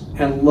basis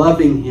and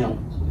loving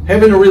Him.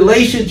 Having a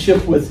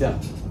relationship with Him.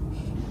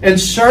 And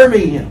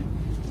serving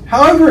Him.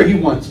 However He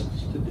wants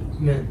us to do.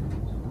 Amen.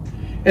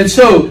 And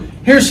so,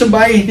 here's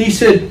somebody, he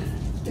said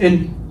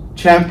in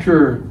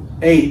chapter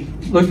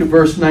 8, look at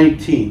verse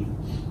 19.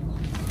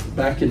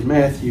 Back in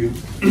Matthew.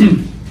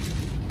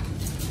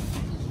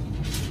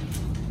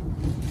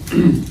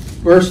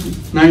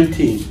 Verse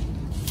 19.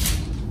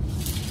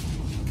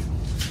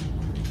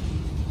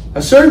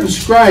 A certain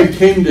scribe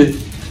came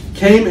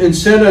and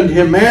said unto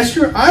him,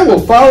 Master, I will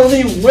follow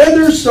thee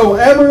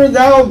whithersoever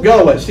thou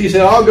goest. He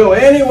said, I'll go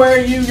anywhere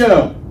you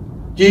go.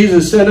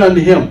 Jesus said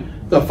unto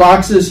him, The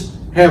foxes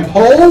have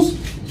holes,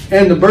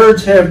 and the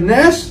birds have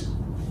nests,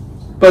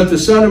 but the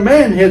Son of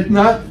Man hath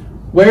not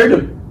where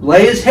to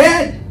lay his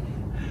head.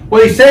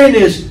 What he's saying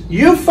is,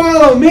 you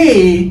follow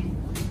me,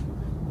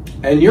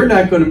 and you're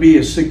not going to be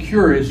as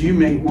secure as you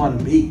may want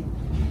to be.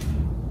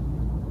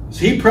 So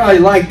he probably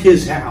liked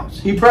his house.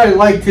 He probably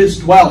liked his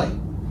dwelling.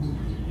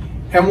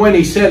 And when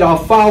he said, I'll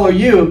follow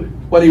you,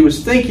 what he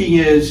was thinking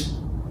is,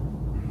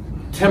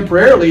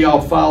 temporarily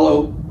I'll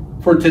follow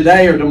for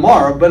today or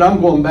tomorrow, but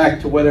I'm going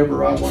back to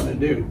whatever I want to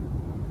do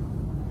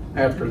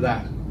after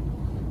that.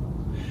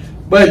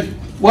 But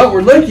what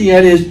we're looking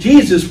at is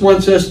Jesus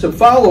wants us to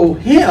follow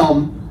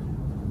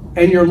Him,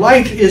 and your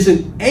life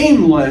isn't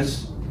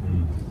aimless,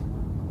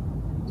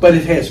 but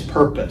it has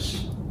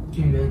purpose.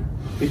 Amen.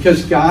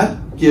 Because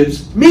God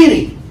gives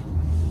meaning.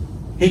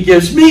 He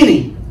gives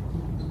meaning.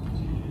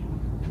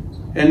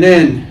 And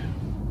then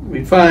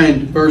we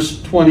find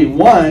verse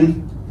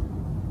 21.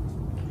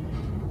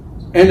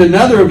 And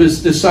another of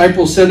His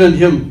disciples said unto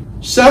Him,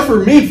 Suffer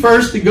me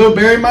first to go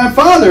bury my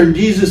father. And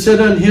Jesus said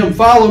unto him,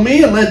 Follow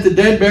me, and let the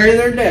dead bury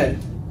their dead.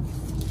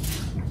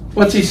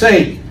 What's He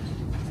saying?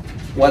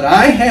 What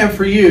I have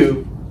for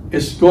you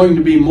is going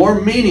to be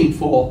more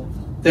meaningful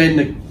than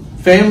the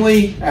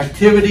family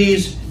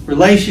activities,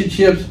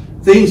 relationships,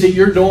 things that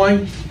you're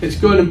doing. It's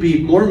going to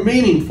be more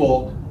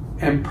meaningful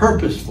and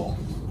purposeful.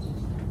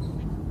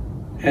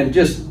 And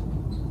just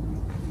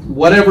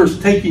whatever's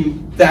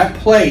taking that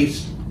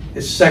place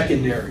is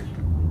secondary.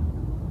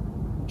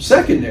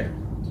 Secondary.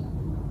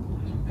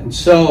 And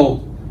so,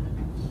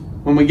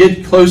 when we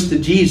get close to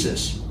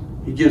Jesus,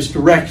 He gives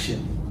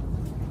direction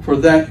for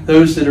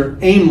those that are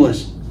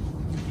aimless.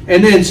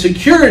 And then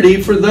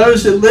security for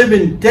those that live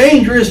in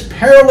dangerous,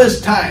 perilous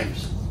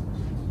times.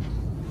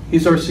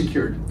 He's our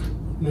security.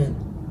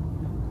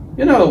 Amen.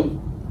 You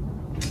know,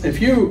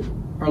 if you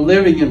are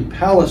living in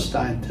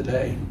Palestine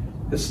today,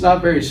 it's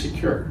not very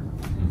secure.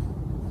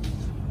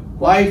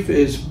 Life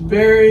is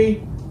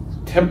very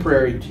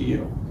temporary to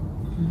you.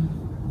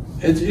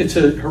 It's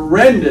a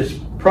horrendous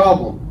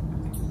problem.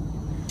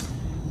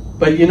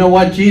 But you know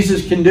what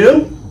Jesus can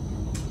do?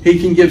 He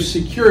can give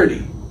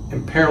security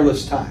in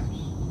perilous times.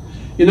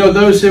 You know,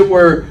 those that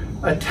were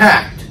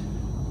attacked,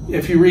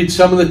 if you read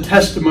some of the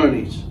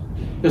testimonies,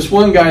 this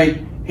one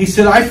guy, he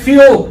said, I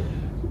feel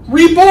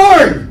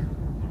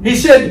reborn. He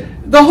said,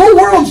 the whole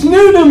world's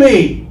new to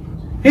me.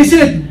 He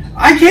said,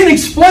 I can't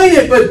explain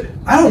it, but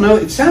I don't know.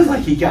 It sounds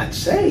like he got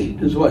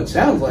saved, is what it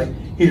sounds like.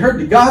 He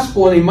heard the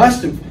gospel and he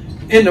must have,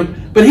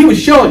 but he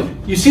was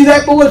showing, you see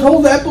that bullet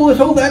hole, that bullet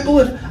hole, that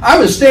bullet? I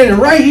was standing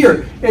right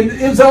here, and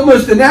it was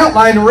almost an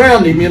outline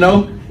around him, you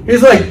know.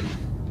 He's like,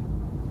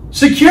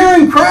 secure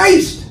in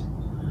Christ.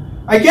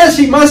 I guess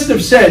he must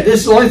have said, this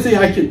is the only thing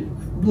I could,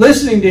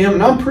 listening to him,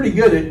 and I'm pretty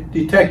good at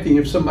detecting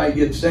if somebody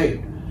gets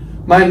saved.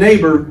 My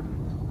neighbor,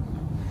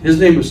 his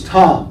name was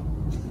Tom.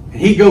 And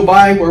he'd go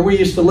by where we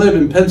used to live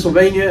in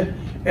Pennsylvania,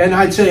 and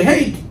I'd say,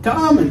 hey,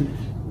 Tom,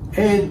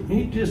 and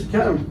he just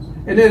kind of,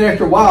 and then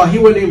after a while, he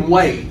wouldn't even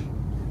wave.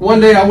 One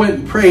day I went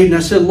and prayed, and I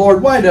said,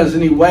 Lord, why doesn't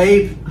he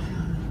wave?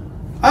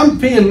 I'm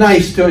being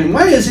nice to him.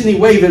 Why isn't he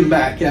waving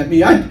back at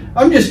me?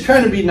 I'm just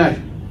trying to be nice.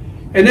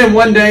 And then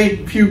one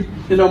day, a few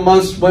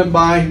months went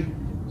by,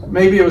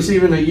 maybe it was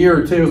even a year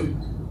or two,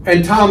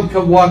 and Tom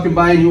come walking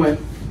by, and he went,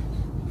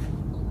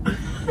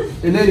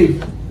 and then he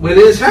went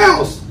in his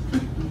house.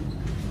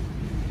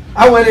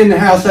 I went in the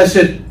house, I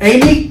said,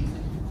 Amy,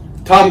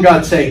 Tom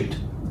got saved.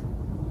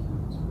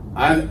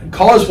 I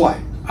call his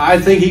wife. I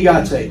think he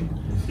got saved.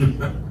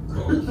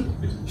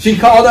 She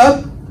called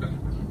up.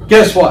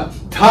 Guess what?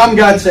 Tom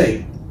got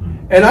saved.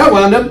 And I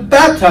wound up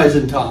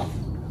baptizing Tom.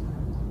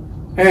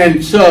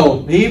 And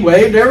so he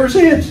waved ever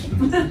since.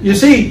 You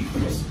see,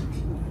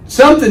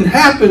 something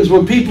happens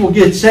when people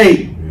get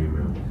saved.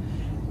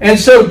 And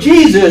so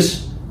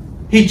Jesus,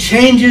 He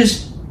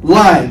changes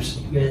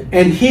lives.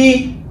 And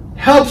He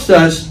helps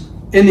us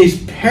in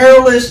these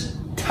perilous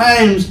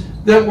times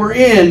that we're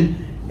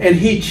in. And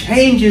He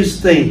changes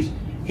things.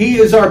 He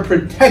is our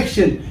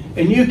protection.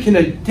 And you can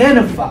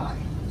identify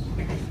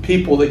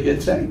people that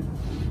get saved.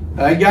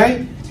 That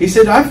guy, He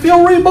said, I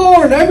feel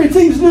reborn.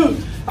 Everything's new.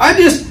 I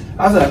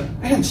thought,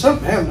 man,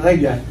 something happened to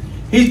that guy.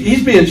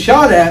 He's being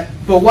shot at,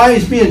 but why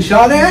he's being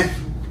shot at?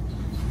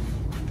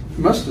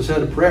 He must have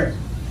said a prayer.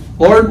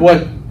 Lord,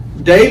 what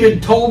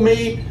David told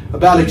me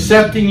about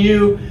accepting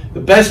you, the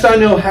best I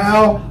know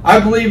how,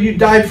 I believe you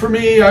died for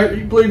me,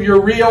 I believe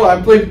you're real,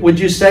 I believe, would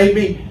you save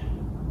me?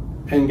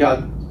 And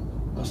God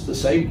must have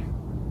saved him.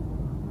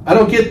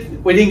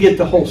 We didn't get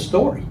the whole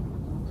story.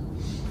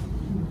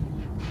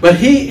 But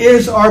he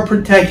is our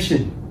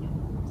protection.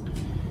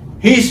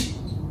 He's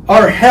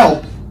our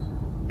help.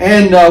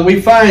 And we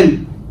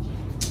find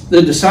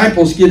the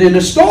disciples get in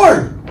a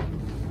storm.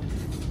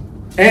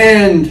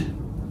 And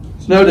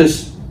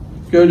notice,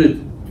 go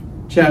to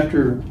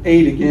chapter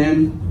 8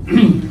 again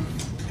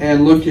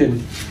and look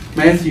in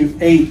Matthew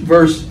 8,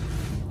 verse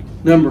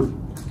number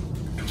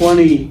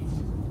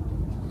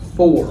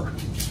 24.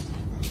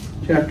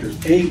 Chapter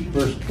 8,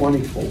 verse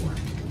 24.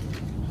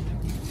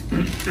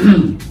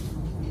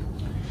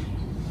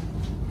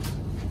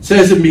 It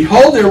says, and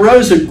behold, there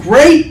arose a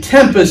great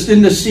tempest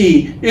in the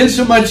sea,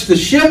 insomuch the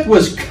ship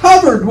was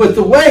covered with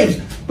the waves,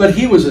 but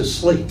he was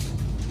asleep.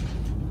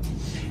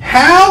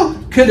 How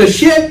could a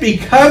ship be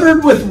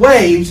covered with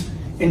waves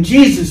and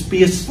Jesus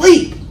be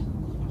asleep?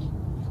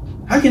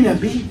 How can that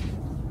be?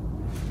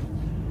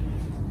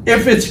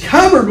 If it's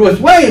covered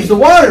with waves, the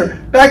water,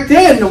 back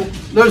then,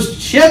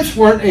 those ships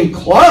weren't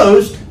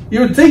enclosed. You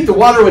would think the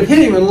water would hit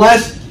him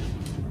unless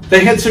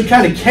they had some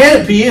kind of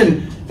canopy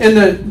and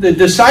the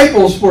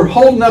disciples were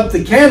holding up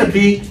the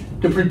canopy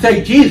to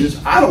protect Jesus.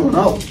 I don't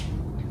know.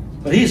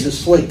 But he's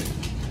asleep.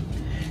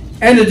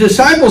 And the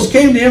disciples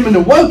came to him and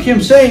awoke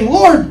him, saying,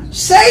 Lord,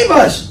 save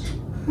us!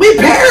 We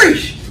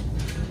perish!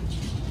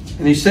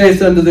 And he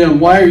saith unto them,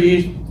 why are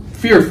ye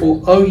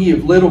fearful, O ye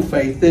of little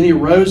faith? Then he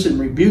arose and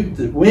rebuked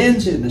the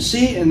winds and the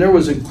sea, and there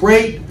was a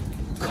great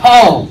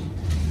calm.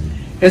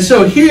 And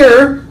so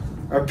here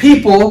are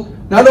people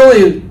not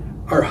only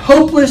are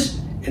hopeless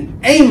and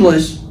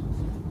aimless,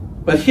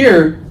 but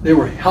here they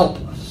were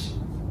helpless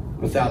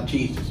without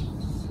Jesus.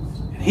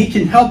 And he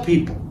can help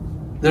people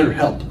that are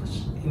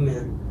helpless.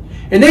 Amen.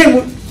 And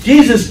then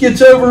Jesus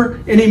gets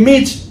over and he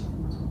meets,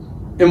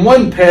 in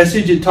one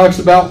passage it talks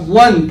about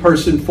one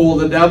person full of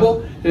the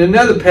devil. In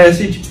another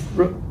passage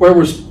where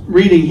we're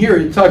reading here,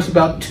 it talks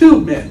about two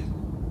men.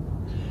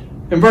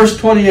 In verse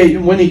 28,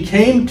 and when he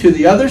came to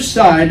the other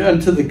side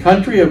unto the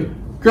country of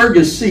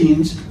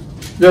Gergesenes,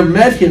 there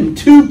met him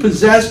two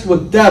possessed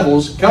with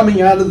devils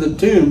coming out of the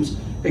tombs,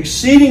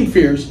 exceeding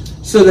fierce,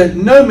 so that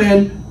no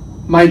man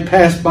might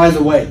pass by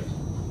the way.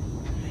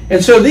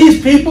 And so these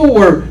people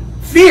were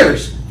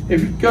fierce.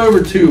 If you go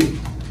over to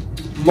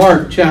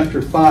Mark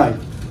chapter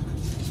 5,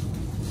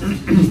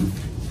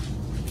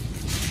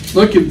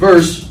 look at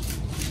verse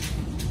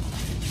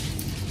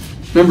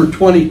number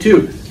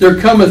 22. There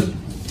cometh,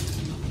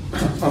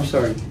 I'm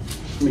sorry,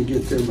 let me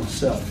get there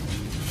myself.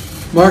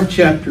 Mark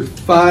chapter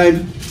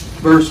 5,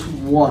 verse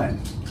 1.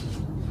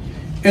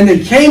 And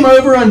they came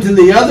over unto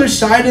the other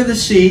side of the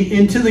sea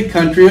into the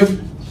country of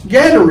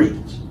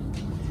Gadarenes.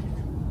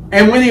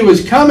 And when he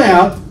was come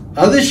out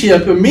of the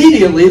ship,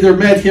 immediately there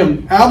met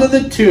him out of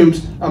the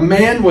tombs a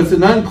man with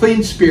an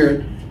unclean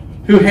spirit,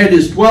 who had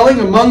his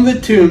dwelling among the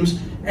tombs,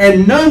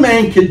 and no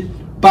man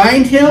could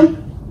bind him,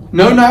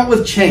 no, not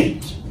with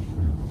chains.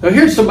 Now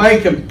here's somebody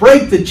who can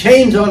break the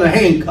chains on a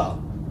handcuff.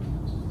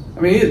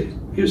 I mean,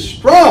 he was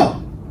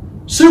strong,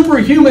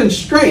 superhuman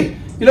strength.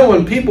 You know,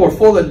 when people are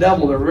full of the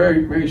devil, they're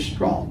very, very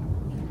strong.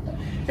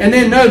 And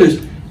then notice,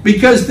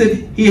 because that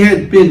he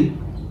had been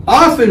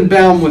often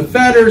bound with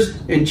fetters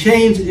and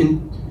chains,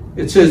 and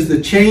it says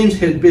the chains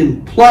had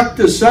been plucked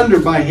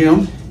asunder by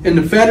him, and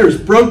the fetters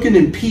broken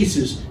in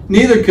pieces.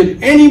 Neither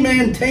could any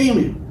man tame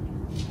him.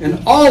 And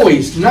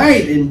always,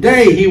 night and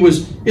day, he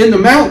was in the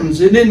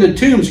mountains and in the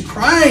tombs,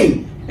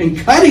 crying and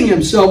cutting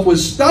himself with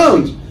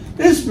stones.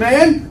 This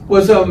man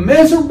was a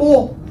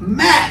miserable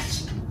mess.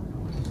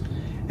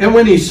 And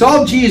when he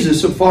saw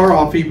Jesus afar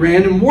off, he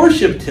ran and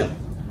worshipped him.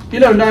 You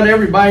know, not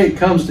everybody that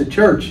comes to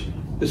church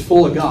is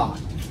full of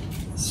God.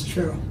 It's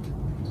true.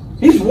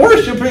 He's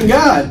worshiping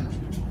God,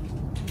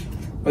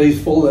 but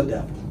he's full of the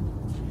devil.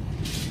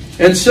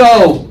 And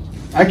so,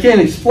 I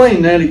can't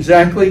explain that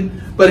exactly,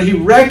 but he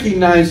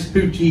recognized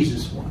who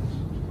Jesus was.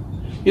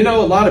 You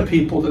know, a lot of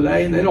people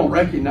today, they don't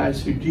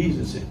recognize who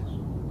Jesus is.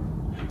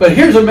 But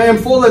here's a man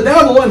full of the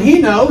devil, and he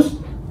knows.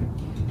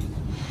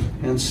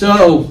 And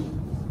so,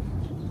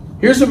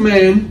 here's a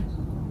man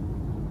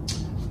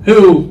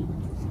who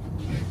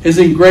is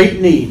in great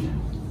need.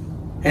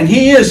 And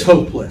he is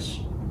hopeless.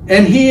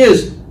 And he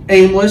is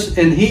aimless.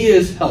 And he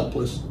is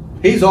helpless.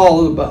 He's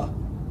all of the above.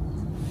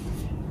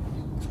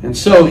 And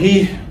so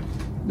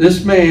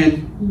this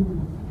man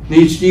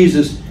needs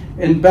Jesus.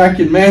 And back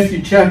in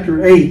Matthew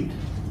chapter 8,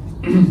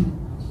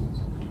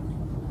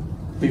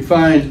 we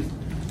find,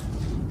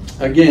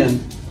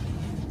 again,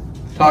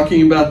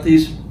 talking about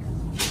these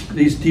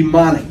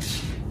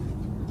demonics.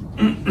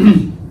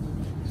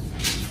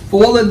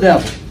 Full of the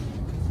devil.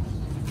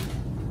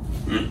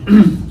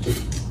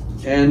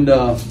 And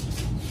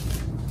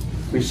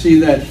we see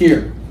that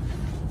here.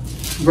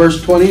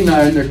 verse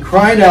 29, they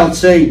cried out,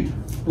 saying,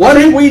 "What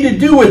have we to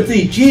do with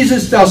thee,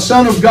 Jesus, thou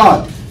Son of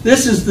God?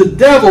 This is the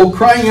devil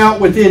crying out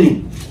within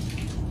him.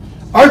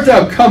 Art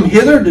thou come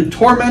hither to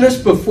torment us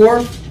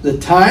before the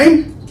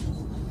time?"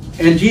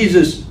 And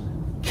Jesus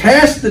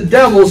cast the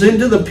devils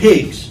into the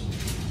pigs.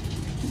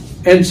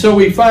 And so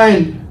we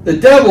find the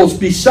devils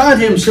besought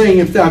him, saying,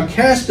 "If thou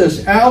cast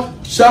us out,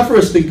 suffer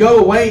us to go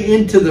away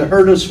into the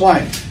herd of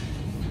swine."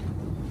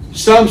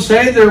 Some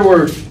say there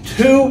were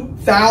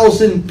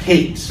 2,000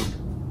 pigs.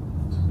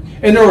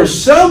 And there were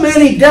so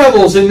many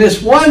devils in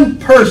this one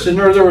person,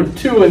 or there were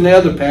two in the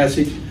other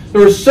passage.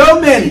 There were so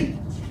many.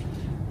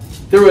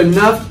 There were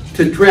enough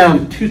to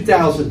drown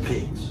 2,000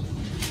 pigs.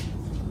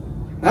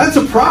 That's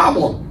a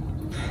problem.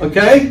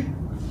 Okay?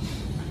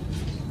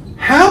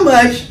 How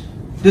much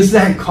does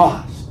that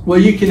cost? Well,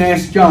 you can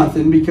ask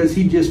Jonathan because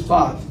he just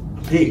bought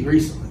a pig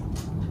recently.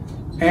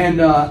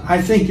 And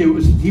I think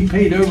he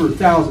paid over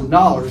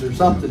 $1,000 or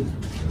something.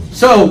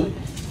 So,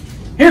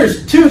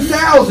 here's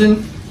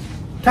 2,000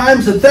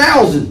 times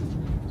 1,000.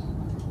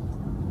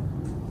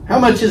 How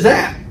much is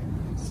that?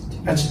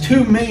 That's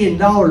 $2 million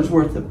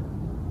worth of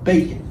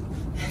bacon.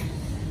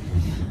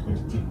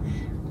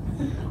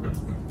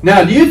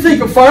 Now, do you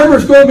think a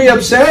farmer's going to be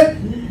upset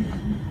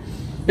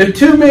if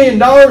 $2 million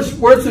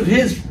worth of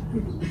his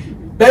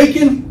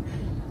bacon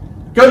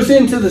goes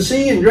into the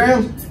sea and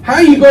drowns? How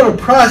are you going to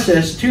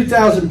process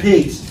 2,000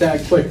 pigs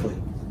that quickly?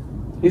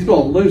 He's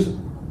going to lose them.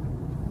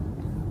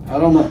 I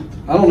don't know.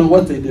 I don't know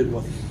what they did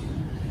with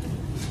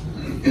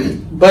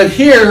them. But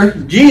here,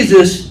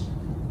 Jesus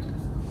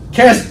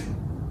cast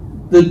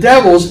the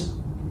devils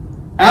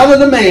out of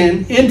the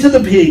man into the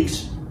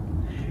pigs.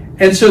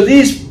 And so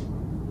these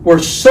were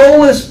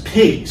soulless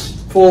pigs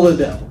full of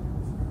the devil.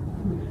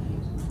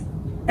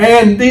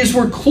 And these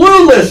were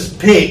clueless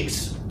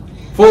pigs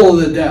full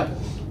of the devil.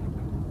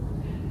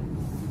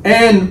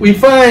 And we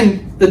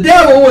find the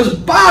devil was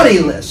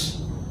bodiless.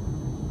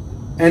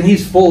 And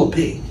he's full of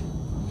pig.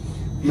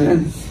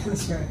 Amen.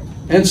 That's right.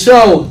 And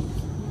so,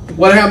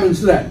 what happens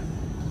to that?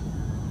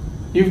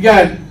 You've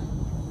got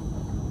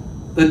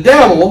the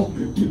devil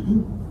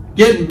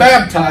getting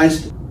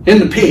baptized in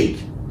the pig.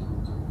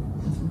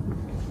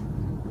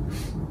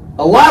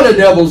 A lot of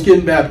devils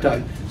getting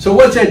baptized. So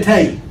what's that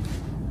tell you?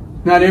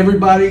 Not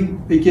everybody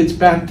that gets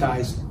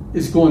baptized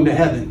is going to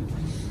heaven.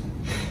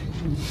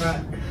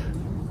 Right.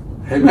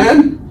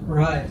 Amen?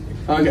 Right.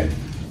 Okay.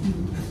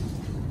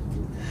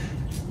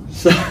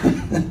 So,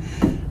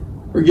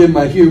 forgive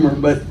my humor,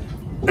 but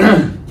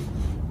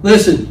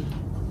listen,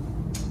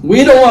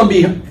 we don't want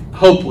to be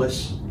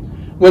hopeless.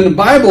 When the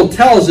Bible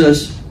tells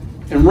us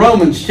in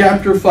Romans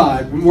chapter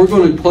 5, and we're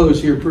going to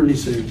close here pretty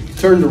soon.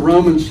 Turn to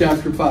Romans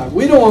chapter 5.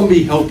 We don't want to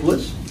be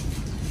hopeless.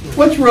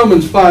 What's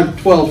Romans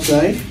 5:12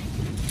 say?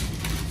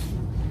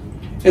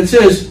 It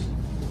says,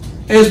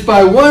 "As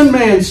by one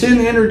man sin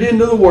entered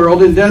into the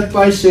world, and death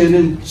by sin,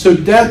 and so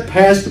death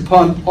passed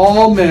upon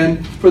all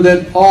men, for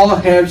that all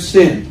have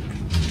sinned."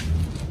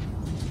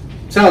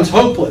 Sounds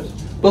hopeless.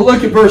 But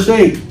look at verse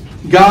 8.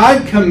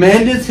 "God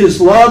commendeth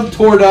his love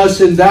toward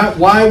us, in that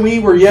while we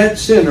were yet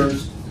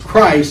sinners,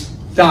 Christ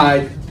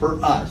died for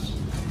us."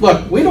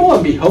 Look, we don't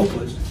want to be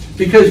hopeless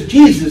because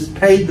Jesus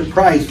paid the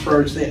price for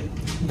our sin.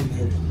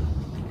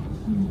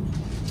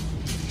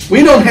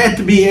 We don't have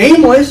to be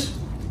aimless.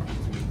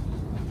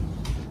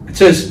 It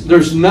says,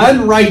 "There's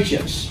none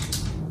righteous.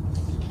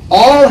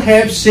 All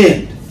have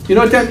sinned." You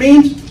know what that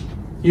means?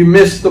 You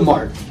missed the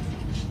mark.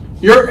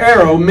 Your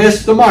arrow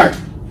missed the mark.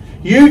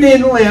 You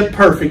didn't live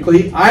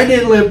perfectly. I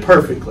didn't live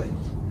perfectly.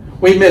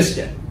 We missed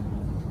it.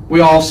 We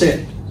all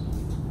sinned.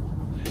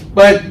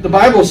 But the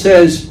Bible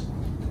says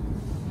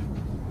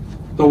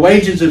the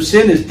wages of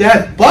sin is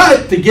death,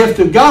 but the gift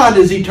of God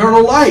is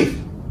eternal life.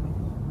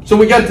 So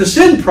we got the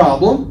sin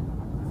problem,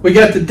 we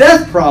got the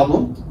death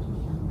problem,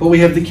 but we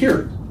have the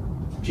cure,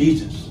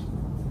 Jesus.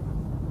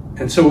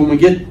 And so when we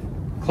get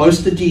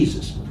close to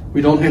Jesus,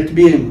 we don't have to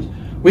be aimless.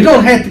 We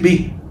don't have to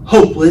be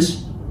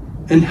hopeless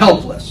and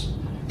helpless.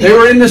 They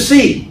were in the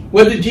sea.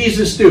 What did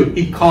Jesus do?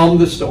 He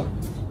calmed the storm.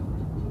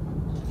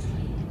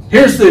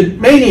 Here's the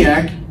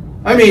maniac.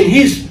 I mean,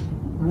 he's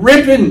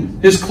ripping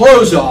his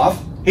clothes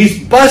off.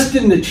 He's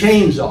busting the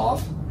chains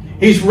off.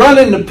 He's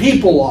running the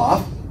people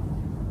off.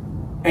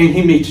 And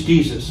he meets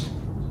Jesus.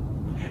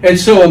 And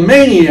so a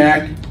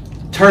maniac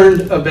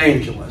turned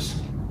evangelist.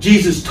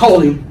 Jesus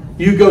told him,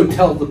 "You go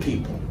tell the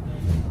people."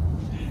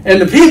 And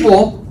the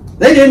people,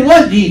 they didn't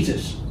want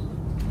Jesus.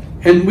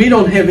 And we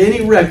don't have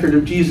any record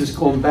of Jesus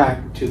going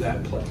back to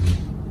that place.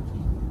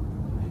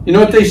 You know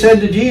what they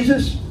said to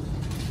Jesus?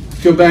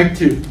 Go back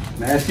to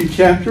Matthew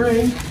chapter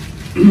 8,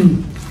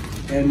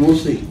 and we'll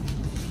see.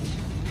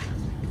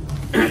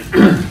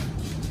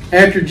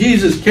 After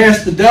Jesus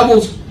cast the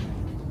devils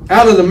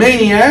out of the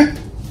maniac,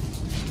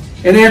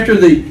 and after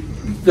the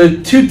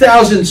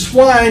 2,000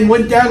 swine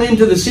went down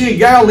into the Sea of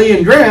Galilee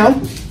and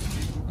drowned,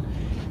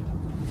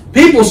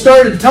 people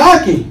started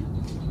talking.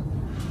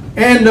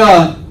 And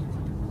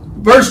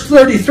verse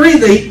 33,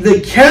 they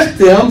kept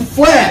them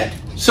fled.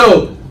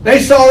 So they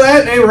saw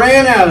that, they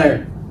ran out of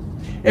there.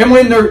 And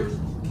when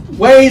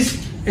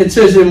ways, it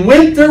says, and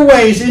went their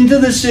ways into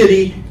the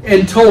city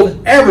and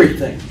told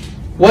everything,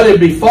 what had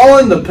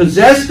befallen the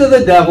possessed of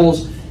the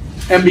devils.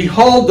 And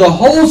behold, the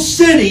whole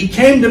city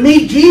came to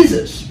meet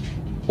Jesus.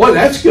 Well,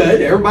 that's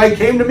good. Everybody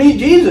came to meet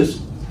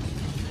Jesus.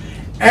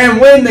 And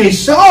when they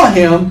saw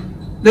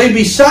him, they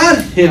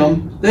besought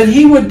him that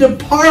he would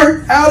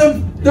depart out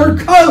of their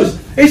coast.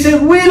 They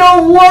said, we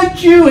don't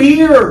want you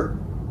here.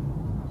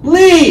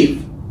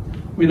 Leave.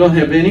 We don't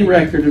have any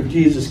record of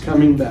Jesus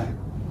coming back.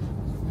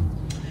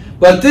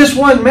 But this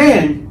one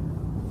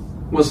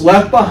man was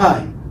left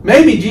behind.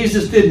 Maybe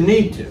Jesus didn't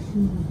need to.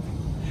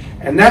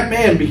 And that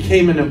man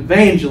became an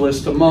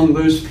evangelist among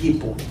those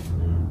people.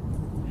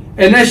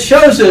 And that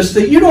shows us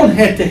that you don't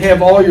have to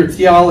have all your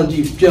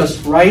theology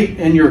just right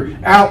and your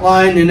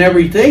outline and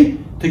everything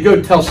to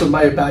go tell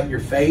somebody about your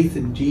faith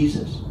in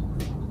Jesus.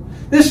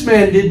 This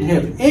man didn't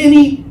have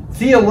any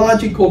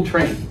theological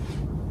training,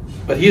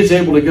 but he is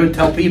able to go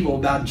tell people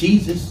about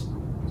Jesus.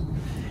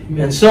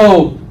 And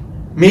so,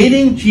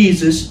 meeting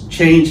Jesus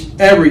changed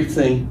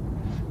everything.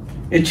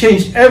 It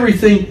changed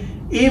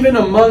everything even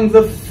among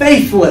the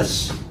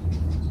faithless.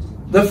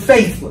 The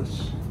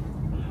faithless.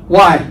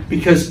 Why?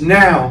 Because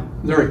now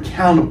they're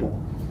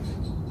accountable.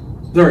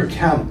 They're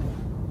accountable.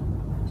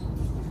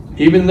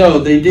 Even though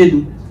they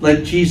didn't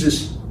let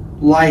Jesus'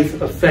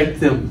 life affect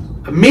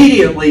them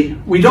immediately,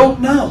 we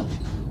don't know.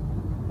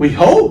 We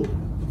hope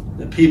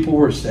that people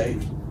were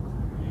saved.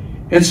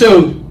 And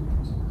so,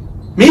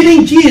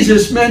 meeting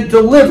Jesus meant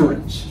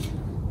deliverance.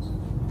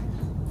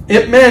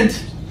 It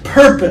meant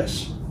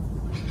purpose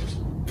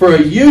for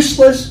a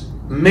useless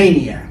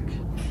maniac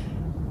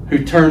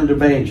who turned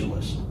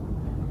evangelist.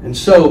 And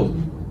so,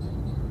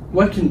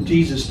 what can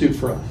Jesus do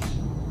for us?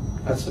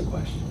 That's the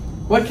question.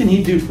 What can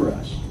he do for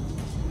us?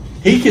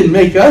 He can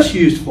make us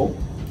useful.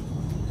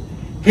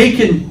 He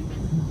can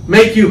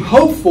make you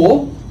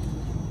hopeful.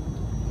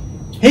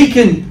 He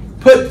can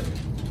put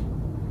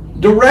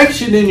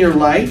direction in your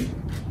life.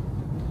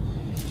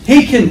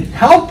 He can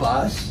help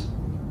us.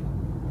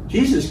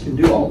 Jesus can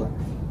do all that.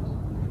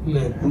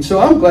 Amen. And so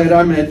I'm glad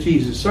I met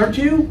Jesus. Aren't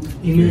you?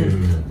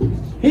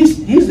 Amen.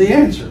 He's the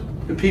answer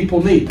that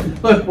people need.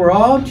 Look, we're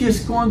all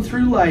just going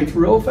through life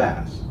real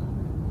fast.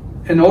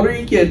 And the older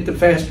you get, the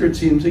faster it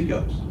seems it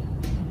goes.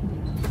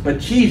 But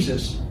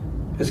Jesus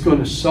is going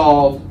to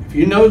solve, if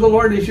you know the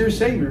Lord as your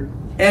Savior,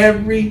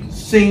 every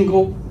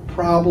single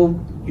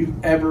problem you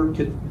ever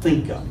could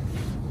think of.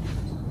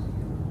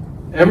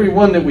 Every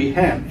one that we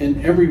have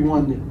and every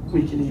one that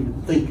we can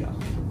even think of.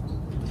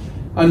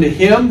 Unto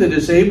him that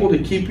is able to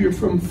keep you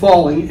from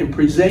falling and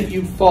present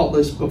you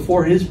faultless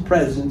before his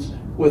presence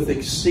with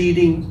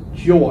exceeding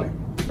joy.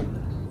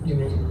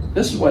 Amen.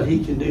 This is what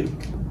he can do.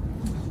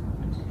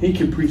 He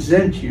can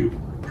present you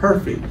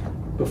perfect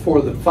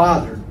before the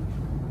Father.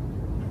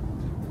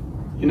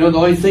 You know, the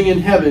only thing in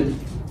heaven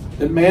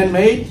that man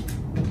made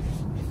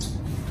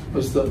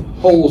was the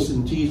holes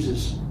in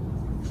Jesus'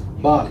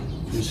 body,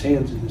 his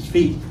hands and his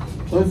feet.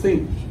 The only thing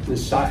in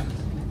his side.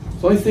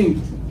 The only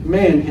thing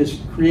man has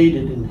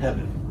created in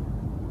heaven.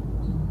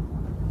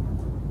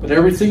 But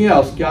everything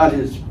else God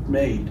has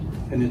made,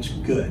 and it's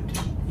good.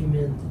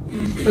 Amen.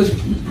 Let's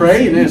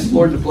pray and ask the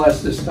Lord to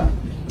bless this time.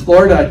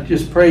 Lord, I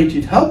just pray that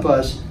you'd help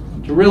us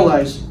to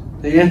realize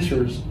the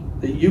answers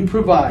that you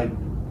provide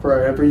for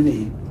our every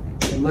need.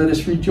 And let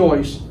us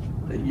rejoice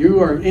that you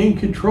are in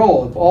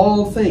control of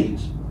all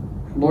things.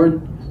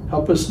 Lord,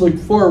 help us look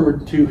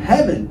forward to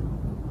heaven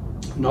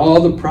and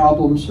all the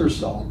problems are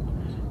solved.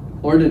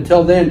 Lord,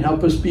 until then,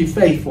 help us be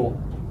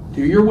faithful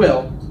to your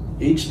will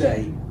each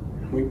day.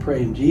 We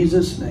pray in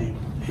Jesus' name.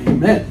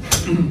 Amen.